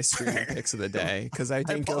 criticizing my streaming picks of the day, because I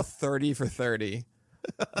didn't go 30 for 30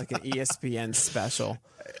 like an ESPN special.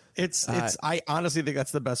 I honestly think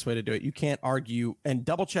that's the best way to do it. You can't argue, and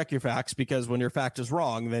double check your facts, because when your fact is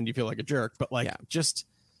wrong, then you feel like a jerk. But like, just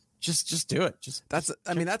do it. That's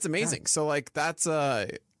amazing. So like, that's how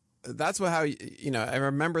you know, I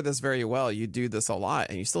remember this very well. You do this a lot,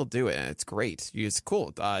 and you still do it, and it's great. You use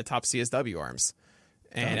cool top CSW arms,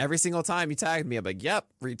 and every single time you tagged me, I'm like, yep,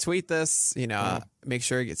 retweet this. You know, make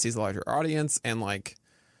sure it sees a larger audience, and like,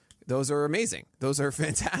 those are amazing. Those are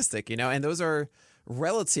fantastic. You know, and those are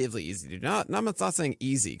relatively easy to do. I'm not saying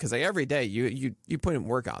easy, because like every day you put in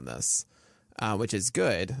work on this, which is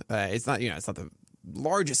good. It's not the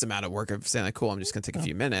largest amount of work of saying like, cool, I'm just gonna take a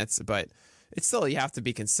few minutes, but it's still, you have to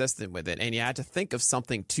be consistent with it, and you have to think of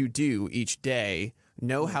something to do each day,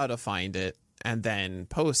 know how to find it, and then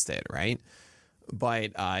post it, right?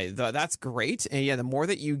 But that's great. And yeah, the more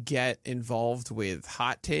that you get involved with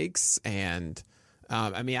hot takes, and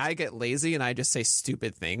I mean, I get lazy and I just say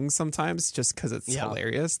stupid things sometimes just because it's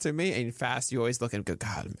hilarious to me. And fast, you always look and go,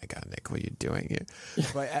 God, oh my God, Nick, what are you doing here?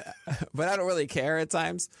 but I don't really care at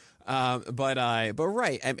times. But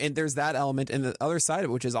right. And there's that element, and the other side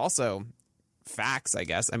of it, which is also facts, I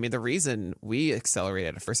guess. I mean, the reason we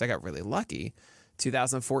accelerated at first, I got really lucky.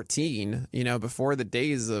 2014, you know, before the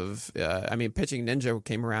days of, Pitching Ninja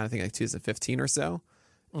came around, I think like 2015 or so.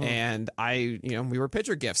 And we were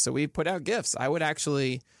pitcher gifts, so we put out gifts. I would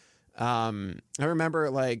actually, I remember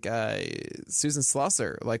like Susan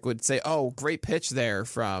Slusser like would say, "Oh, great pitch there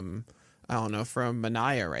from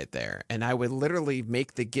Mania right there," and I would literally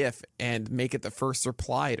make the gif and make it the first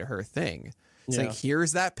reply to her thing. It's like,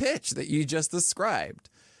 here's that pitch that you just described,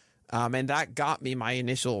 and that got me my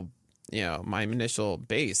initial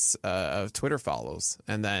base of Twitter follows,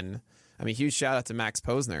 and then. I mean, huge shout out to Max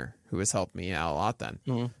Posner, who has helped me out a lot then.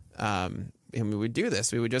 And we would do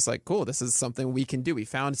this. We would just like, cool, this is something we can do. We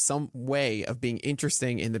found some way of being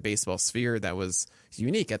interesting in the baseball sphere that was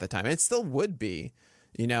unique at the time. And it still would be.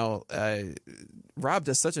 You know, Rob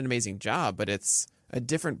does such an amazing job, but it's a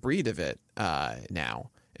different breed of it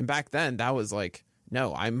now. And back then, that was like,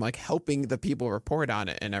 no, I'm like helping the people report on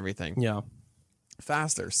it and everything. Yeah.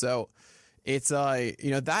 Faster. So it's,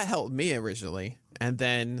 that helped me originally. And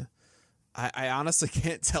then... I honestly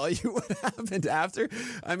can't tell you what happened after.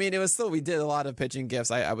 I mean, it was still, we did a lot of pitching gifts.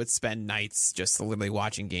 I would spend nights just literally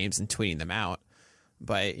watching games and tweeting them out.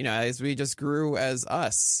 But, you know, as we just grew as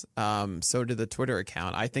us, so did the Twitter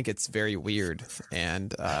account. I think it's very weird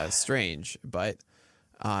and strange, but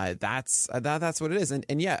that's what it is.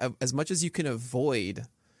 And yeah, as much as you can avoid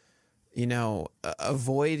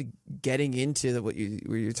getting into what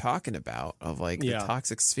you're talking about of like the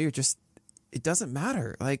toxic sphere, just, it doesn't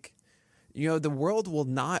matter. Like, you know, the world will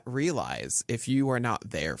not realize if you are not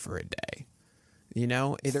there for a day. You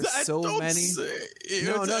know, there's so many.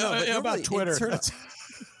 No, but about Twitter.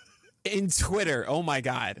 In Twitter, oh my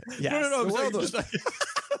God! Yes. No. It's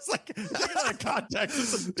like taking out of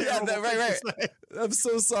context. Right. I'm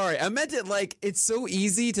so sorry. I meant it like it's so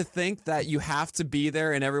easy to think that you have to be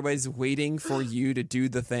there and everybody's waiting for you to do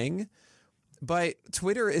the thing. But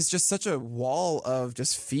Twitter is just such a wall of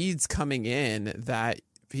just feeds coming in that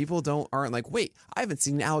people aren't like, wait, I haven't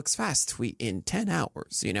seen an Alex Fast tweet in 10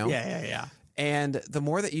 hours, you know? Yeah. And the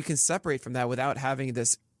more that you can separate from that without having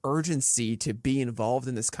this urgency to be involved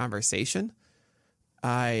in this conversation,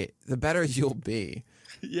 the better you'll be.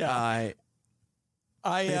 Yeah.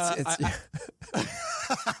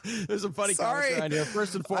 There's some funny comments around here.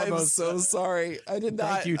 First and foremost, I'm so sorry. I did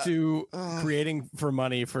not. Thank you to Creating for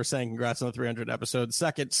Money for saying congrats on the 300 episode.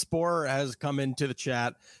 Second, Spore has come into the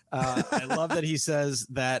chat. I love that he says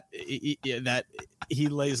that he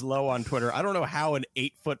lays low on Twitter. I don't know how an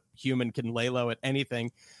 8-foot human can lay low at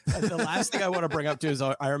anything. And the last thing I want to bring up too is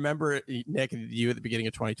I remember Nick, you at the beginning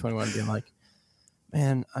of 2021 being like,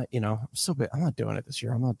 "Man, I'm so big. I'm not doing it this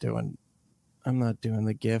year. I'm not doing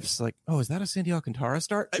the gifts." Like, oh, is that a Sandy Alcantara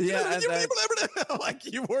start? Yeah, like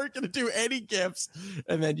you weren't going to do any gifts,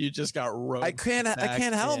 and then you just got roped. I can't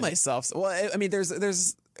help myself. Well, I mean,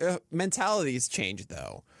 there's mentalities change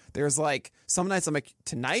though. There's like some nights I'm like,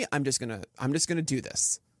 tonight I'm just gonna do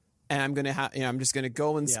this, and I'm gonna I'm just gonna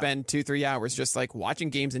go and spend 2-3 hours just like watching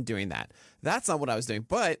games and doing that. That's not what I was doing,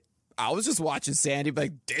 but I was just watching Sandy be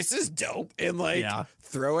like, this is dope, and like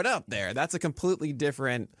throw it up there. That's a completely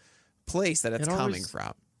different place that it's coming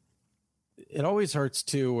from. It always hurts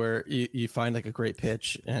too, where you find like a great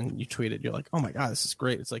pitch and you tweet it. You're like, oh my God, this is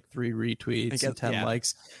great. It's like 3 retweets and 10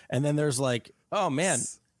 likes. And then there's like, oh man,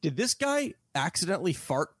 did this guy accidentally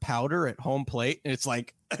fart powder at home plate? And it's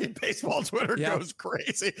like baseball Twitter goes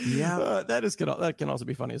crazy. Yeah. That can also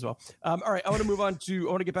be funny as well. All right. I want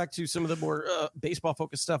to get back to some of the more baseball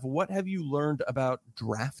focused stuff. What have you learned about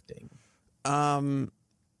drafting?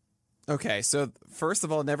 Okay, so first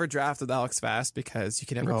of all, never draft with Alex Fast because you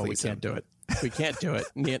can never please him. We can't do it.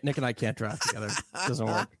 Nick and I can't draft together. It doesn't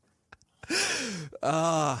work.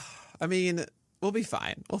 I mean, we'll be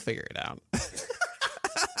fine. We'll figure it out.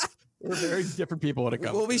 We're very different people when it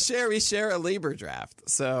comes. Well, we share a labor draft,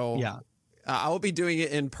 so yeah, I will be doing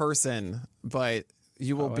it in person, but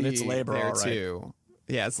you will be it's labor there right. too.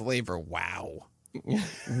 Yeah, it's labor. Wow,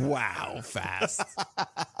 wow, Fast.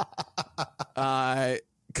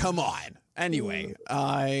 Come on. Anyway,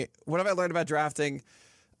 what have I learned about drafting?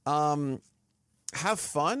 Have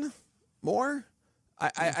fun more.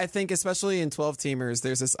 I think especially in 12 teamers,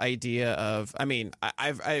 there's this idea of, I mean,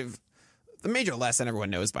 I've the major lesson everyone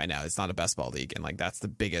knows by now, it's not a best ball league. And like, that's the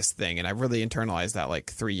biggest thing. And I really internalized that like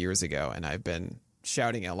 3 years ago. And I've been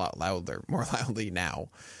shouting it a lot more loudly now,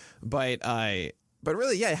 but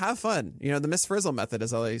really, yeah, have fun. You know, the Miss Frizzle method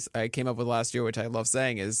is always I came up with last year, which I love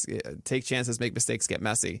saying is take chances, make mistakes, get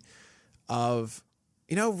messy. Of,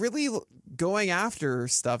 really going after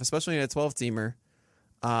stuff, especially in a 12-teamer,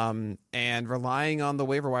 and relying on the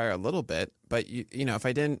waiver wire a little bit. But,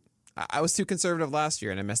 if I was too conservative last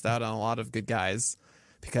year and I missed out on a lot of good guys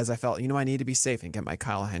because I felt, I need to be safe and get my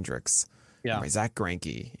Kyle Hendricks, my Zach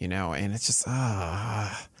Greinke, and it's just,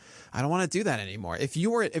 I don't want to do that anymore. If you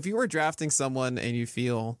were drafting someone and you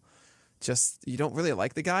feel just you don't really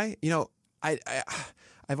like the guy,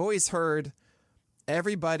 I've always heard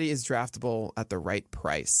everybody is draftable at the right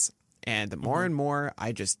price, and the more and more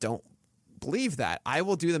I just don't believe that. I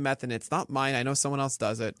will do the method. It's not mine. I know someone else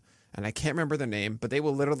does it, and I can't remember their name, but they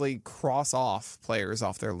will literally cross off players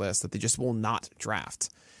off their list that they just will not draft.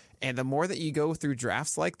 And the more that you go through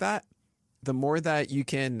drafts like that, the more that you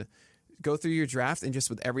can go through your draft and just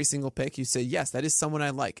with every single pick, you say, yes, that is someone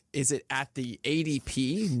I like. Is it at the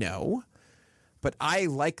ADP? No. But I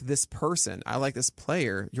like this person. I like this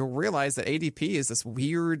player. You'll realize that ADP is this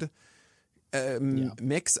weird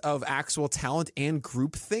mix of actual talent and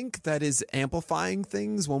groupthink that is amplifying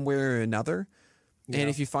things one way or another. Yeah. And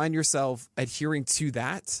if you find yourself adhering to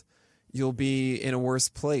that, you'll be in a worse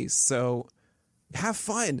place. So have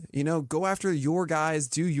fun, go after your guys,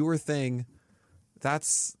 do your thing.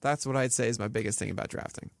 That's what I'd say is my biggest thing about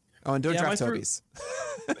drafting. Oh, and don't draft Toby's.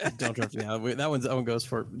 Don't draft me. That one goes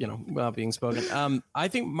for, without being spoken. I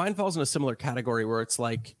think mine falls in a similar category where it's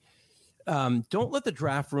like, don't let the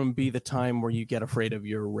draft room be the time where you get afraid of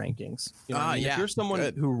your rankings. If you're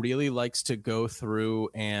someone who really likes to go through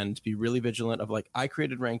and be really vigilant of like, I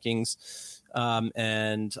created rankings,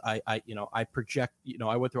 and I project,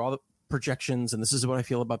 I went through all the projections and this is what I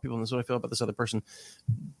feel about people and this is what I feel about this other person.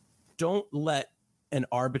 Don't let an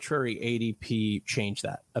arbitrary ADP change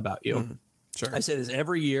that about you. Mm-hmm. Sure. I say this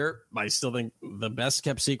every year. I still think the best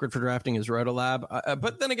kept secret for drafting is Rotolab.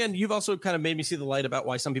 But then again, you've also kind of made me see the light about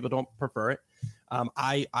why some people don't prefer it.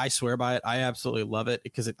 I swear by it. I absolutely love it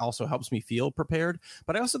because it also helps me feel prepared.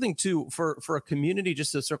 But I also think too, for a community,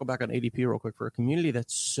 just to circle back on ADP real quick, for a community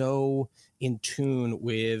that's so in tune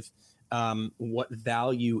with what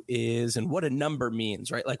value is and what a number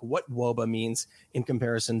means, right? Like what WOBA means in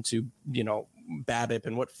comparison to, BABIP,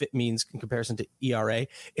 and what FIT means in comparison to ERA.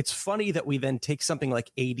 It's funny that we then take something like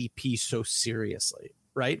ADP so seriously,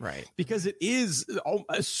 right? Because it is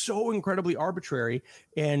so incredibly arbitrary.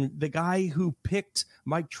 And the guy who picked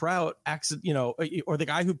Mike Trout, or the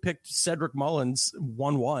guy who picked Cedric Mullins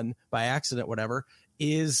 1-1 by accident, whatever,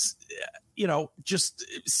 is, just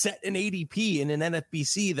set an ADP in an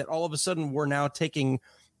NFBC that all of a sudden we're now taking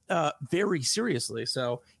very seriously.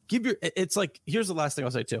 So it's like, here's the last thing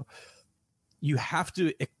I'll say too. You have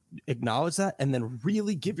to acknowledge that and then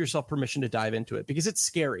really give yourself permission to dive into it, because it's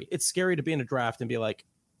scary. It's scary to be in a draft and be like,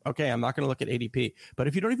 okay, I'm not going to look at ADP. But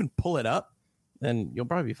if you don't even pull it up, then you'll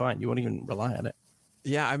probably be fine. You won't even rely on it.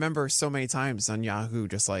 Yeah, I remember so many times on Yahoo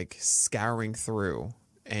just like scouring through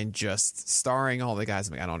and just starring all the guys.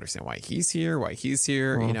 I'm like, I don't understand why he's here,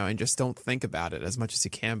 and just don't think about it as much as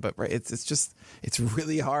you can. But it's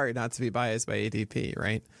really hard not to be biased by ADP,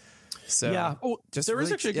 right? So yeah, just there really,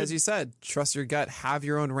 is actually as you said, trust your gut, have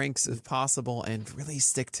your own ranks if possible, and really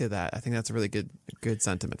stick to that. I think that's a really good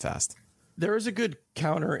sentiment. Fast. There is a good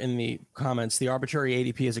counter in the comments. The arbitrary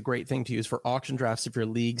ADP is a great thing to use for auction drafts if your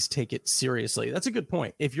leagues take it seriously. That's a good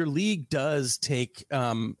point. If your league does take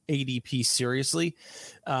ADP seriously,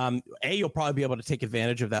 you'll probably be able to take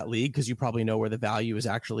advantage of that league because you probably know where the value is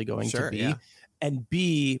actually going to be. Yeah. And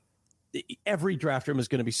B, every draft room is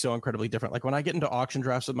going to be so incredibly different. Like when I get into auction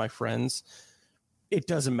drafts with my friends, it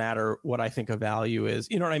doesn't matter what I think a value is.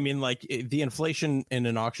 You know what I mean? Like the inflation in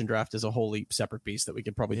an auction draft is a wholly separate beast that we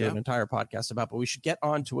could probably do an entire podcast about, but we should get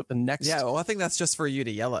on to what the next. Yeah. Well, I think that's just for you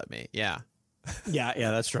to yell at me. Yeah. Yeah,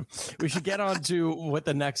 that's true. We should get on to what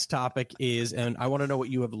the next topic is. And I want to know what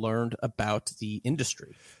you have learned about the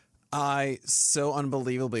industry. So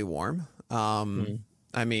unbelievably warm.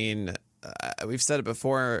 I mean, we've said it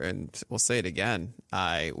before and we'll say it again.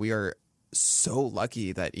 We are so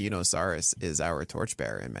lucky that Enosaurus is our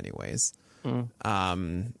torchbearer in many ways. I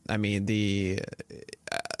mean,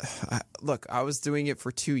 look, I was doing it for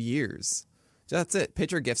 2 years. That's it.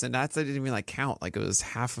 Pitcher gifts, and that didn't even count. Like it was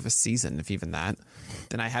half of a season, if even that.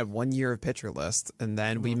 Then I had 1 year of pitcher list, and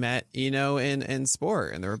then we met in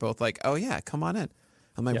sport, and they were both like, "Oh yeah, come on in."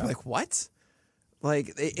 I'm like, what?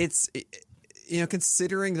 Like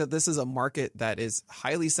considering that this is a market that is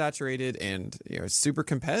highly saturated and super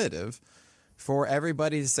competitive, for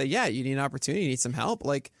everybody to say, yeah, you need an opportunity, you need some help.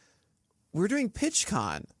 Like we're doing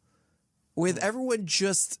PitchCon with everyone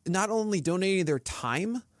just not only donating their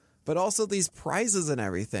time, but also these prizes and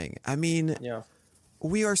everything. I mean,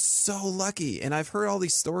 we are so lucky. And I've heard all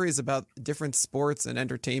these stories about different sports and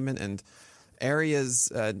entertainment and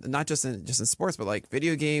areas, not just in sports, but like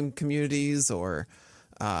video game communities or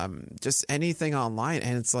just anything online.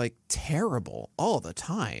 And it's like terrible all the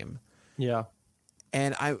time. Yeah.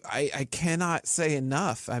 And I cannot say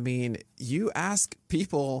enough. I mean, you ask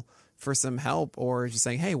people for some help or just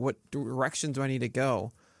saying, hey, what direction do I need to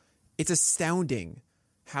go? It's astounding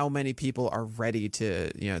how many people are ready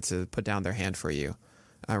to, to put down their hand for you,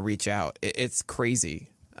 reach out. It's crazy.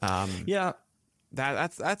 That's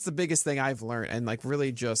the biggest thing I've learned. And like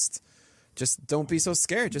really just don't be so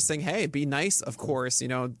scared. Just saying, hey, be nice. Of course,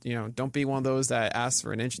 don't be one of those that asks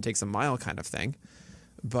for an inch and takes a mile kind of thing.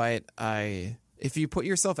 But if you put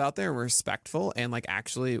yourself out there and respectful and like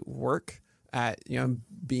actually work at,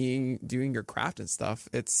 doing your craft and stuff,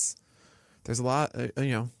 there's a lot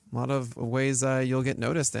of ways you'll get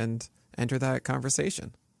noticed and enter that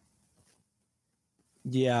conversation.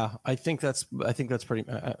 Yeah, I think that's pretty.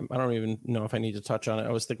 I don't even know if I need to touch on it.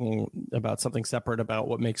 I was thinking about something separate about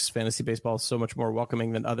what makes fantasy baseball so much more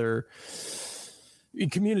welcoming than other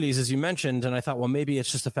communities, as you mentioned. And I thought, well, maybe it's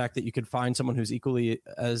just the fact that you could find someone who's equally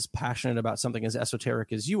as passionate about something as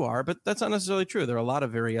esoteric as you are. But that's not necessarily true. There are a lot of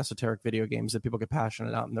very esoteric video games that people get passionate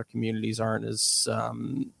about, and their communities aren't as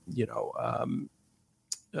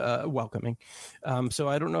welcoming. So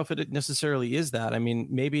I don't know if it necessarily is that. I mean,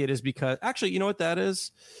 maybe it is because actually, you know what that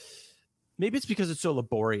is? Maybe it's because it's so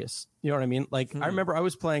laborious. You know what I mean? Like I remember I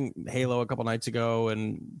was playing Halo a couple nights ago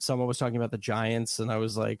and someone was talking about the Giants and I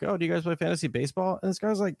was like, oh, do you guys play fantasy baseball? And this guy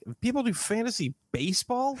was like, people do fantasy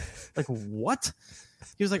baseball? Like what?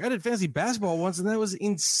 He was like, I did fantasy basketball once and that was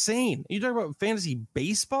insane. You talking about fantasy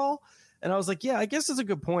baseball? And I was like, yeah, I guess that's a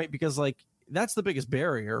good point because like, that's the biggest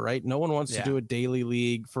barrier, right? No one wants to do a daily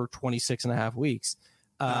league for 26 and a half weeks.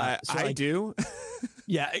 I do.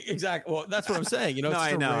 Yeah, exactly. Well, that's what I'm saying. No,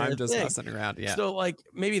 I know. I'm just messing around. Yeah. So like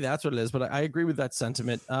maybe that's what it is, but I agree with that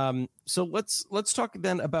sentiment. So let's talk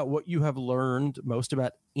then about what you have learned most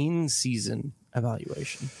about in-season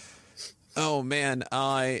evaluation. Oh man,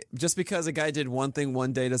 just because a guy did one thing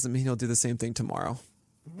one day doesn't mean he'll do the same thing tomorrow.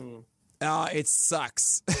 It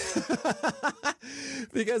sucks.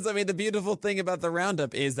 Because I mean, the beautiful thing about the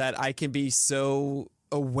roundup is that I can be so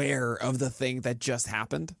aware of the thing that just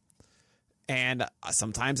happened. And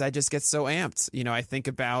sometimes I just get so amped. You know, I think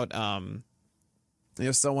about,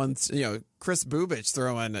 someone's, Chris Bubich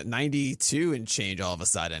throwing 92 and change all of a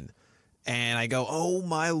sudden. And I go, oh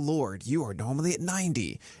my Lord, you are normally at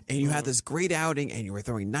 90 and you had this great outing and you were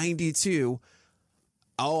throwing 92.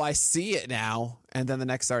 Oh, I see it now. And then the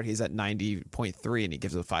next start, he's at 90.3 and he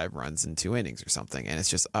gives it 5 runs in 2 innings or something. And it's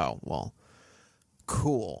just, oh, well,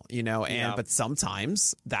 cool, but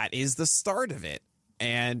sometimes that is the start of it.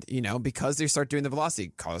 And, because they start doing the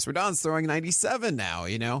velocity, Carlos Rodon's throwing 97 now,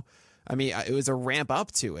 I mean, it was a ramp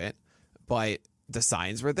up to it, but the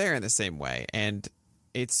signs were there in the same way. And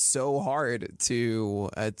it's so hard to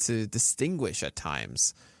distinguish at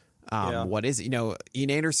times. What is it? Ian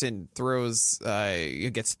Anderson gets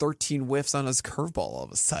 13 whiffs on his curveball all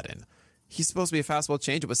of a sudden. He's supposed to be a fastball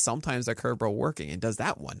changer, but sometimes that curveball working and does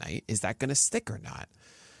that one night. Is that going to stick or not?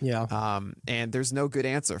 Yeah. And there's no good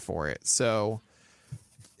answer for it. So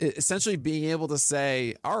essentially being able to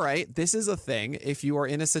say, all right, this is a thing. If you are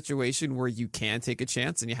in a situation where you can take a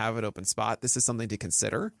chance and you have an open spot, this is something to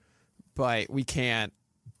consider, but we can't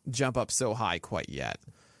jump up so high quite yet.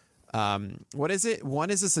 What is it? One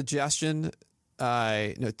is a suggestion.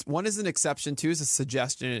 One is an exception. 2 is a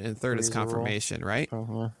suggestion, and 3rd is confirmation, right?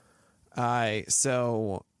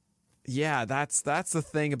 So yeah, that's the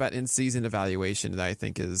thing about in-season evaluation that I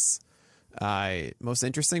think is most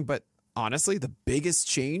interesting. But honestly, the biggest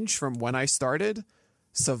change from when I started,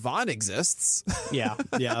 Savant exists. I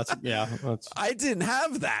didn't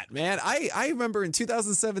have that, man. I remember in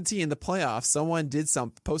 2017, the playoffs, someone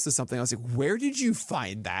posted something. I was like, where did you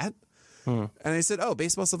find that? And they said, oh,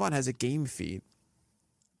 Baseball Savant has a game feed.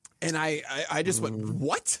 And I just went,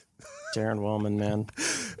 what? Darren Wellman, man.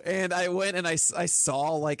 And I went and I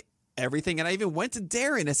saw like everything. And I even went to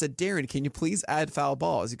Darren. I said, Darren, can you please add foul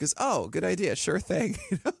balls? He goes, oh, good idea. Sure thing.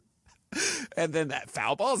 And then that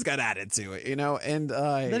foul balls got added to it, and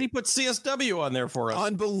then he put CSW on there for us.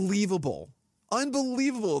 Unbelievable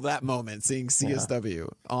that moment, seeing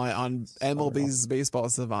CSW on MLB's Baseball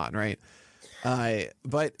Savant, right?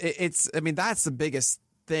 But that's the biggest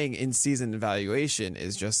thing in season evaluation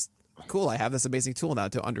is just cool. I have this amazing tool now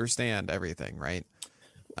to understand everything, right?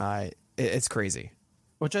 It's crazy.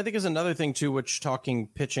 Which I think is another thing too, which talking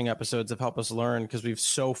pitching episodes have helped us learn, because we've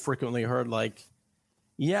so frequently heard like,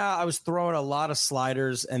 yeah, I was throwing a lot of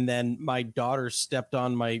sliders and then my daughter stepped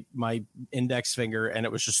on my index finger and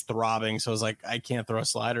it was just throbbing. So I was like, I can't throw a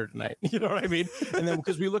slider tonight. You know what I mean? And then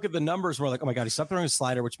because we look at the numbers, we're like, oh my God, he stopped throwing a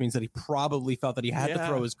slider, which means that he probably felt that he had to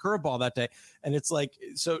throw his curveball that day. And it's like,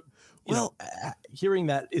 so, hearing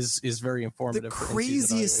that is very informative. The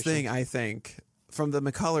craziest thing, I think, from the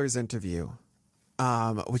McCullers interview,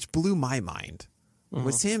 which blew my mind,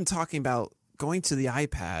 was him talking about going to the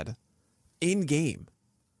iPad in game.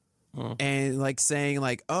 And like saying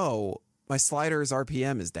like, oh, my slider's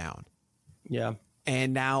RPM is down. Yeah.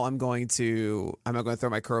 And now I'm going to throw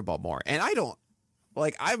my curveball more. And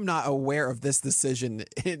I'm not aware of this decision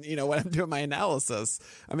in, when I'm doing my analysis.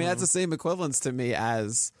 I mean, that's the same equivalence to me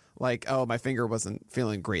as like, oh, my finger wasn't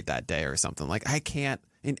feeling great that day or something. Like I can't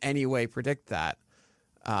in any way predict that.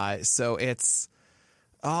 So it's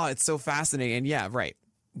so fascinating. And yeah, right.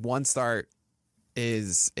 One start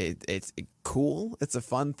is it's cool. It's a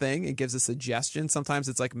fun thing. It gives a suggestion. Sometimes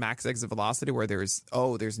it's like max exit velocity where there's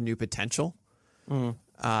new potential.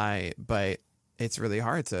 But it's really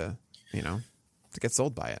hard to get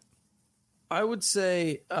sold by it. I would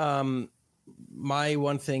say my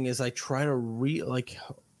one thing is I try to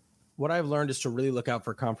what I've learned is to really look out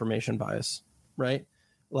for confirmation bias, right?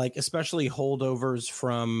 Like especially holdovers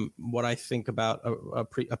from what I think about a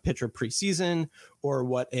pitcher preseason or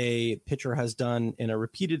what a pitcher has done in a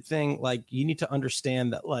repeated thing. Like you need to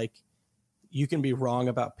understand that like you can be wrong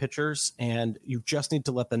about pitchers and you just need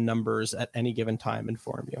to let the numbers at any given time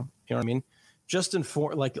inform you. You know what I mean? Just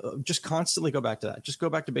constantly go back to that. Just go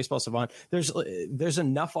back to Baseball Savant. There's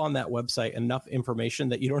enough on that website, enough information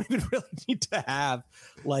that you don't even really need to have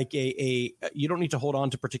like you don't need to hold on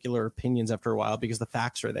to particular opinions after a while because the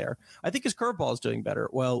facts are there. I think his curveball is doing better.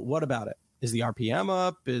 Well, what about it? Is the RPM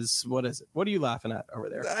up? What is it? What are you laughing at over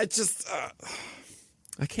there? I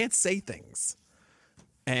can't say things.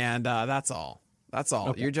 And that's all. That's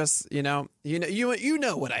all. Okay. You're just, you know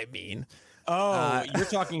what I mean. You're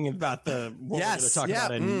talking about what we're going to talk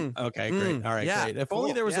about. Okay, great. All right, great. If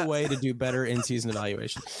only there was a way to do better in-season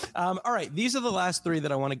evaluation. All right, these are the last three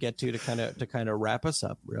that I want to get to kind of wrap us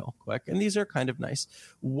up real quick, and these are kind of nice.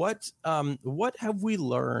 What have we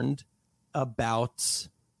learned about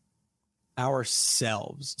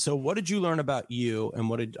ourselves? So, what did you learn about you, and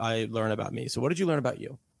what did I learn about me? So, what did you learn about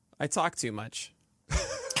you? I talk too much.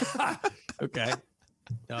 Okay.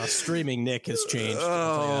 Streaming Nick has changed.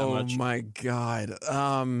 Oh my God.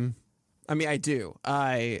 I mean, I do.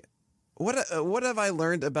 What have I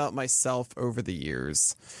learned about myself over the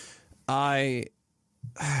years? I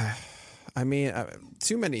mean,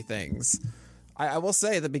 too many things. I will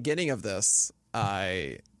say at the beginning of this,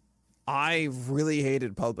 I really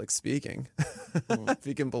hated public speaking, if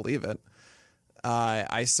you can believe it.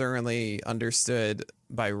 I certainly understood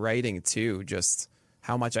by writing too, just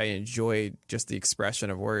how much I enjoyed just the expression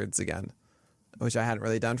of words again, which I hadn't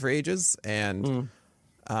really done for ages. And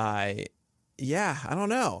I don't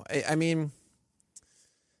know. I mean,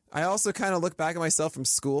 I also kind of look back at myself from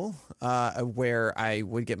school, where I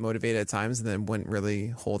would get motivated at times and then wouldn't really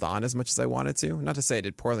hold on as much as I wanted to. Not to say I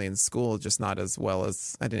did poorly in school, just not as well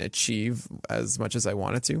as I didn't achieve as much as I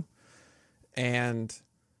wanted to. And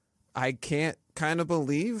I can't kind of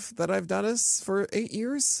believe that I've done this for 8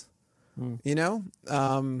 years. You know,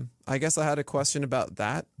 I guess I had a question about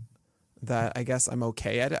that I guess I'm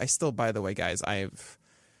okay at it. I still, by the way, guys,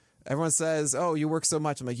 everyone says, oh, you work so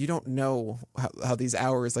much. I'm like, you don't know how these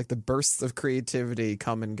hours, like the bursts of creativity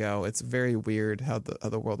come and go. It's very weird how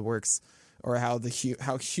the world works, or how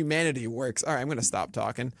humanity works. All right, I'm going to stop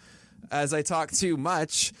talking as I talk too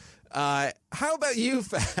much. How about you,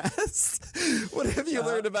 Fast? What have you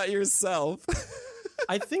learned about yourself?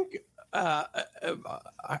 I think I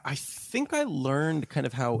learned kind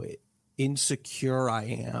of how insecure I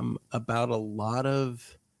am about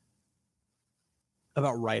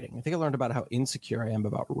about writing. I think I learned about how insecure I am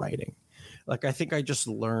about writing. Like, I think I just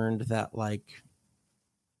learned that, like,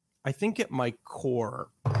 I think at my core,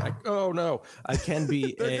 oh no, I can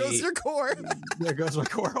be there goes your core. There goes my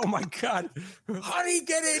core. Oh my God, honey,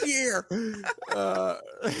 get in here.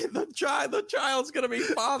 The child's gonna be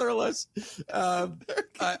fatherless.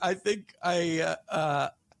 I think I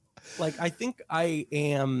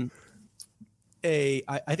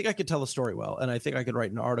could tell a story well, and I think I could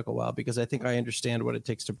write an article well, because I think I understand what it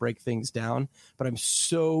takes to break things down, but I'm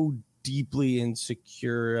so deeply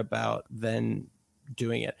insecure about then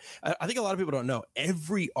doing it. I think a lot of people don't know,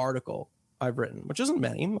 every article I've written, which isn't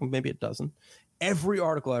many, maybe a dozen, every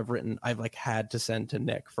article I've written, I've like had to send to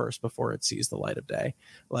Nick first before it sees the light of day.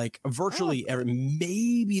 Like virtually every,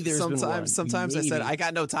 maybe there's sometimes maybe. I said, I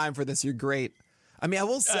got no time for this. You're great. I mean, I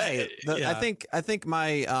will say I think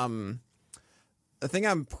my, the thing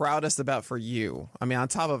I'm proudest about for you, I mean, on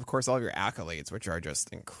top of course, all of your accolades, which are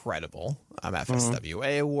just incredible. I'm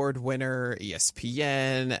FSWA award winner,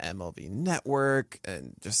 ESPN, MLB Network,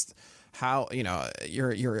 and just how, you know,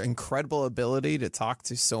 your incredible ability to talk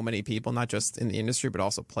to so many people, not just in the industry, but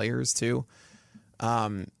also players too.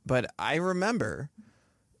 But I remember,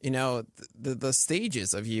 you know, the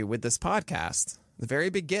stages of you with this podcast. The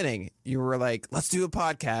very beginning, you were like, let's do a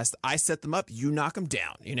podcast. I set them up. You knock them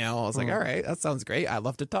down. You know, I was like, all right, that sounds great. I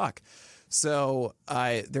love to talk. So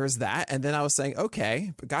there's that. And then I was saying,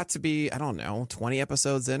 okay, but got to be, I don't know, 20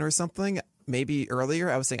 episodes in or something, maybe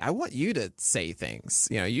earlier. I was saying, I want you to say things.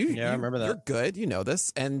 You know, I remember that. You're good. You know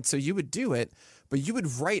this. And so you would do it, but you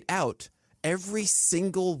would write out every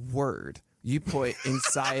single word you put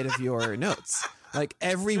inside of your notes. Like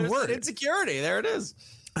every word. Insecurity. There it is.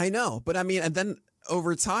 I know. But I mean, and then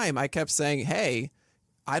over time, I kept saying, hey,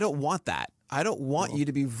 I don't want that. I don't want you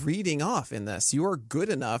to be reading off in this. You are good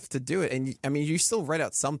enough to do it. And I mean, you still write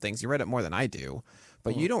out some things. You write out more than I do,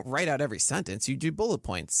 but you don't write out every sentence. You do bullet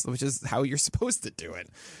points, which is how you're supposed to do it.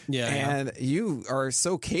 Yeah. And you are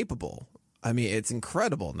so capable. I mean, it's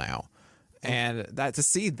incredible now. And that to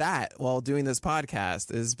see that while doing this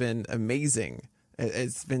podcast has been amazing.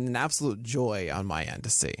 It's been an absolute joy on my end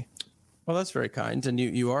to see. Well, that's very kind. And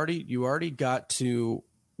you already got to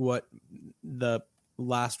what the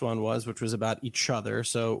last one was, which was about each other.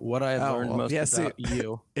 So what I have learned most about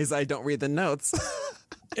you is I don't read the notes.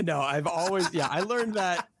 No, I've always, I learned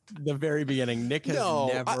that the very beginning. Nick has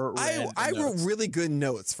never read I wrote really good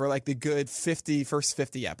notes for like the good first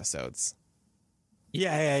 50 episodes.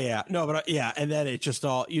 Yeah. No, but and then it just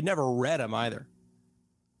you never read them either.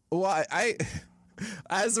 Well, I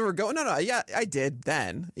as we're going, I did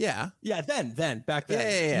then. Then back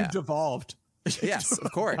then, you devolved. Yes,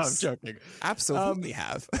 of course. No, I'm joking. Absolutely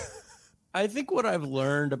have. I think what I've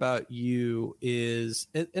learned about you is,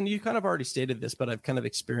 and you kind of already stated this, but I've kind of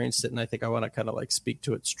experienced it, and I think I want to kind of like speak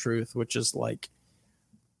to its truth, which is like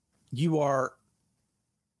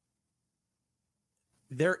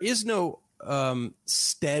there is no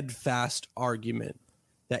steadfast argument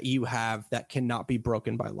that you have that cannot be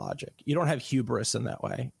broken by logic. You don't have hubris in that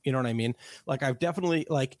way. You know what I mean? Like I've definitely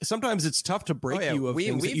like sometimes it's tough to break you of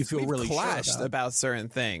things that you feel really clashed sure about certain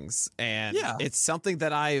things, and it's something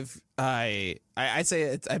that I'd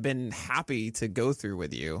say I've been happy to go through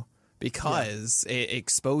with you because it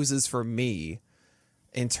exposes for me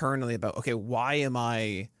internally about why am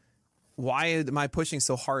I pushing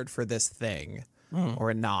so hard for this thing?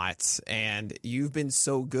 Or not. And you've been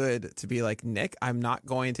so good to be like, Nick, I'm not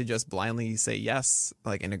going to just blindly say yes,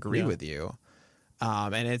 like, and agree with you.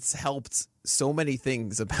 And it's helped so many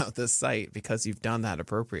things about this site because you've done that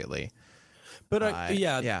appropriately. But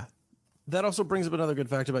that also brings up another good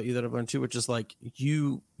fact about you that I've learned too, which is like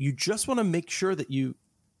you just want to make sure that you're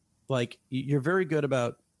very good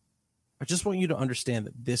about, I just want you to understand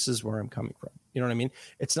that this is where I'm coming from. You know what I mean?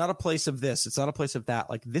 It's not a place of this. It's not a place of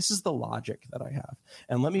that. Like, this is the logic that I have.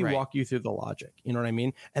 And let me walk you through the logic. You know what I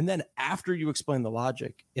mean? And then after you explain the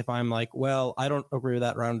logic, if I'm like, well, I don't agree with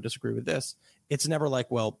that or I don't disagree with this, it's never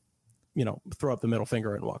like, well, you know, throw up the middle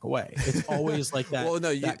finger and walk away. It's always like that. Well,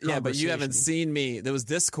 no, but you haven't seen me. There was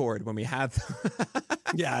Discord when we had.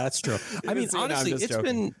 Yeah, that's true. I mean, honestly, it's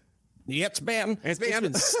been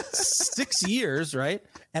 6 years, right?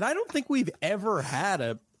 And I don't think we've ever had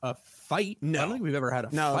a fight. No, I don't think we've ever had a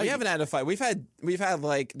fight. No, we haven't had a fight. We've had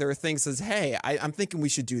like, there are things that says, hey, I'm thinking we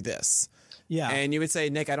should do this. Yeah. And you would say,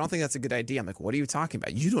 Nick, I don't think that's a good idea. I'm like, what are you talking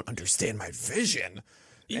about? You don't understand my vision.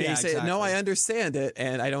 And you say, no, I understand it,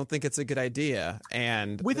 and I don't think it's a good idea.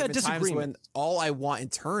 And we've had disagreements when all I want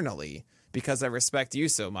internally, because I respect you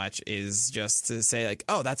so much, is just to say like,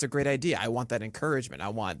 oh, that's a great idea. I want that encouragement. I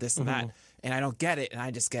want this and that. And I don't get it. And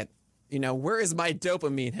I just get, where is my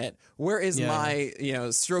dopamine hit? Where is my,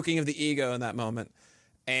 stroking of the ego in that moment?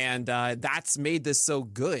 And that's made this so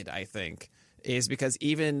good, I think, is because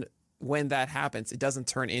even when that happens, it doesn't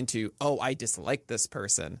turn into, oh, I dislike this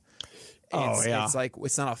person. It's like,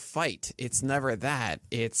 it's not a fight. It's never that.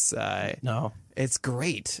 It's it's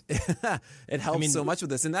great. It helps so much with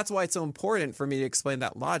this. And that's why it's so important for me to explain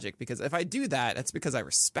that logic, because if I do that, it's because I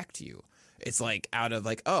respect you. It's like out of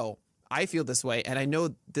like, oh, I feel this way. And I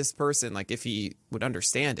know this person, like if he would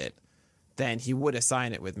understand it, then he would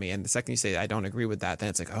assign it with me. And the second you say, I don't agree with that, then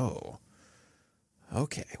it's like, oh,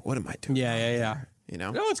 okay, what am I doing? Yeah.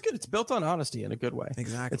 No, it's good. It's built on honesty in a good way.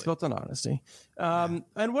 Exactly. It's built on honesty. And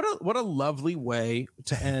what a lovely way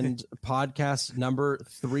to end podcast number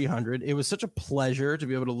 300. It was such a pleasure to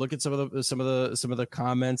be able to look at some of the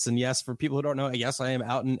comments. And yes, for people who don't know, yes, I am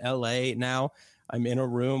out in LA now. I'm in a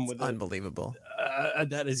room with unbelievable.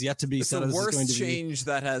 That is yet to be said. It's the worst change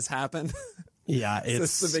that has happened. Yeah,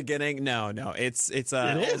 it's the beginning. No, it's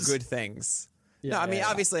all good things. Yeah, no, I mean,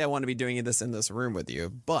 obviously I want to be doing this in this room with you,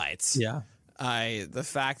 but the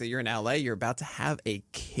fact that you're in LA, you're about to have a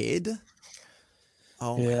kid.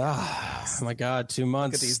 Oh my God, 2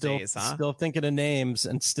 months. Look at these days, huh? Still thinking of names,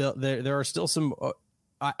 and still there are still some.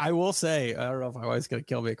 I will say, I don't know if my wife's gonna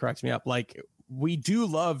kill me. It cracks me up. Like, we do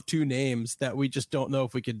love two names that we just don't know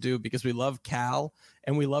if we could do, because we love Cal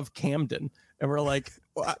and we love Camden, and we're like,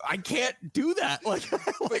 well, I can't do that. Like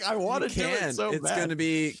I want to do it so it's bad. Going to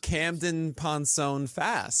be Camden Ponzone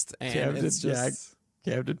Fast, and Camden, it's just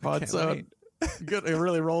Camden Ponzone. Good. It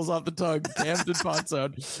really rolls off the tongue. Camden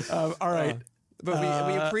Ponzone. All right. But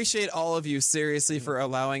we appreciate all of you, seriously, for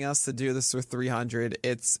allowing us to do this for 300.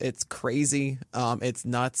 It's crazy. It's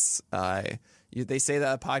nuts. They say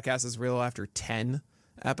that a podcast is real after 10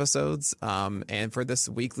 episodes. And for this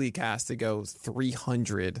weekly cast to go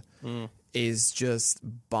 300 is just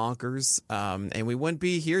bonkers. And we wouldn't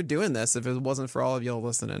be here doing this if it wasn't for all of y'all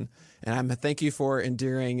listening. And thank you for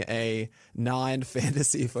enduring a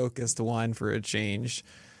non-fantasy focused one for a change.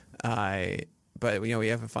 But, we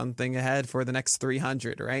have a fun thing ahead for the next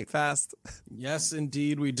 300, right, Fast? Yes,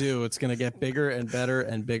 indeed, we do. It's going to get bigger and better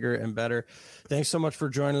and bigger and better. Thanks so much for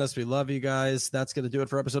joining us. We love you guys. That's going to do it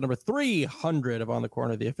for episode number 300 of On the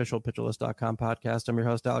Corner, the official PitcherList.com podcast. I'm your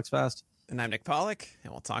host, Alex Fast. And I'm Nick Pollock,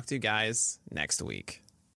 and we'll talk to you guys next week.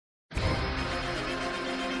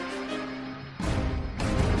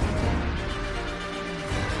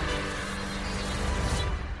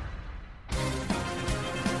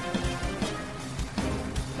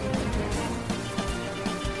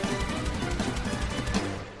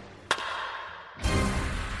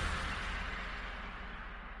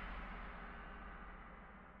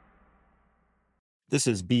 This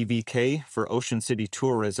is BVK for Ocean City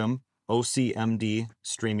Tourism. OCMD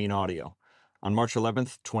Streaming Audio. On March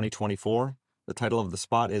 11th, 2024, the title of the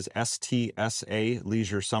spot is STSA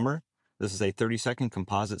Leisure Summer. This is a 30-second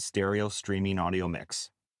composite stereo streaming audio mix.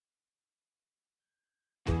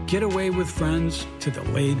 Get away with friends to the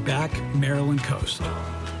laid-back Maryland coast,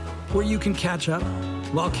 where you can catch up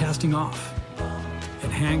while casting off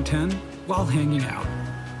and hang 10 while hanging out,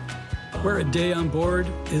 where a day on board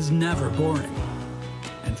is never boring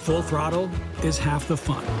and full throttle is half the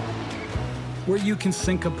fun, where you can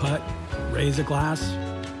sink a putt, raise a glass,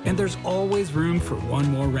 and there's always room for one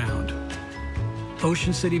more round.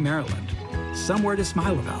 Ocean City, Maryland, somewhere to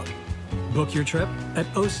smile about. Book your trip at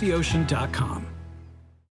OCOcean.com.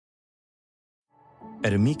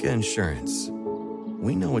 At Amica Insurance,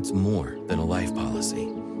 we know it's more than a life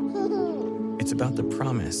policy. It's about the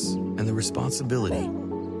promise and the responsibility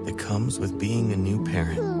that comes with being a new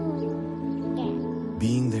parent.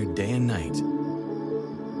 Being there day and night.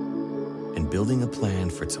 And building a plan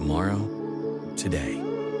for tomorrow, today.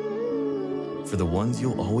 For the ones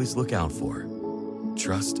you'll always look out for,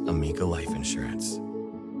 trust Amica Life Insurance.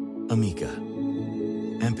 Amica.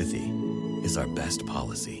 Empathy is our best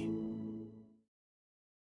policy.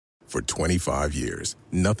 For 25 years,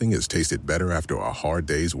 nothing has tasted better after a hard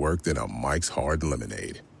day's work than a Mike's Hard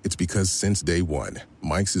Lemonade. It's because since day one,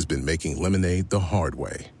 Mike's has been making lemonade the hard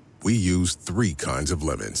way. We use 3 kinds of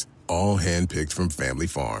lemons, all hand-picked from family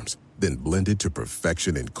farms, then blended to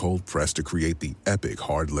perfection and cold-pressed to create the epic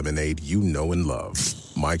hard lemonade you know and love.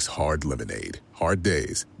 Mike's Hard Lemonade. Hard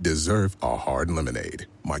days deserve a hard lemonade.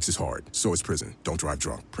 Mike's is hard, so is prison. Don't drive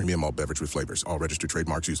drunk. Premium malt beverage with flavors. All registered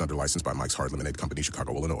trademarks used under license by Mike's Hard Lemonade Company,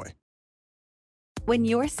 Chicago, Illinois. When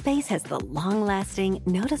your space has the long-lasting,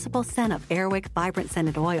 noticeable scent of Airwick Vibrant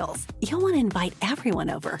Scented Oils, you'll want to invite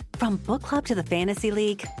everyone over, from book club to the fantasy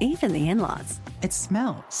league, even the in-laws. It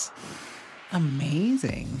smells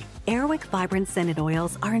amazing. Airwick Vibrant Scented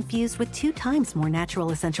Oils are infused with 2 times more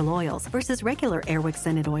natural essential oils versus regular Airwick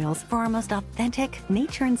Scented Oils for our most authentic,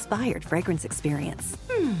 nature-inspired fragrance experience.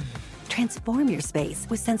 Transform your space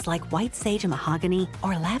with scents like white sage and mahogany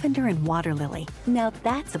or lavender and water lily. Now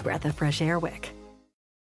that's a breath of fresh Airwick.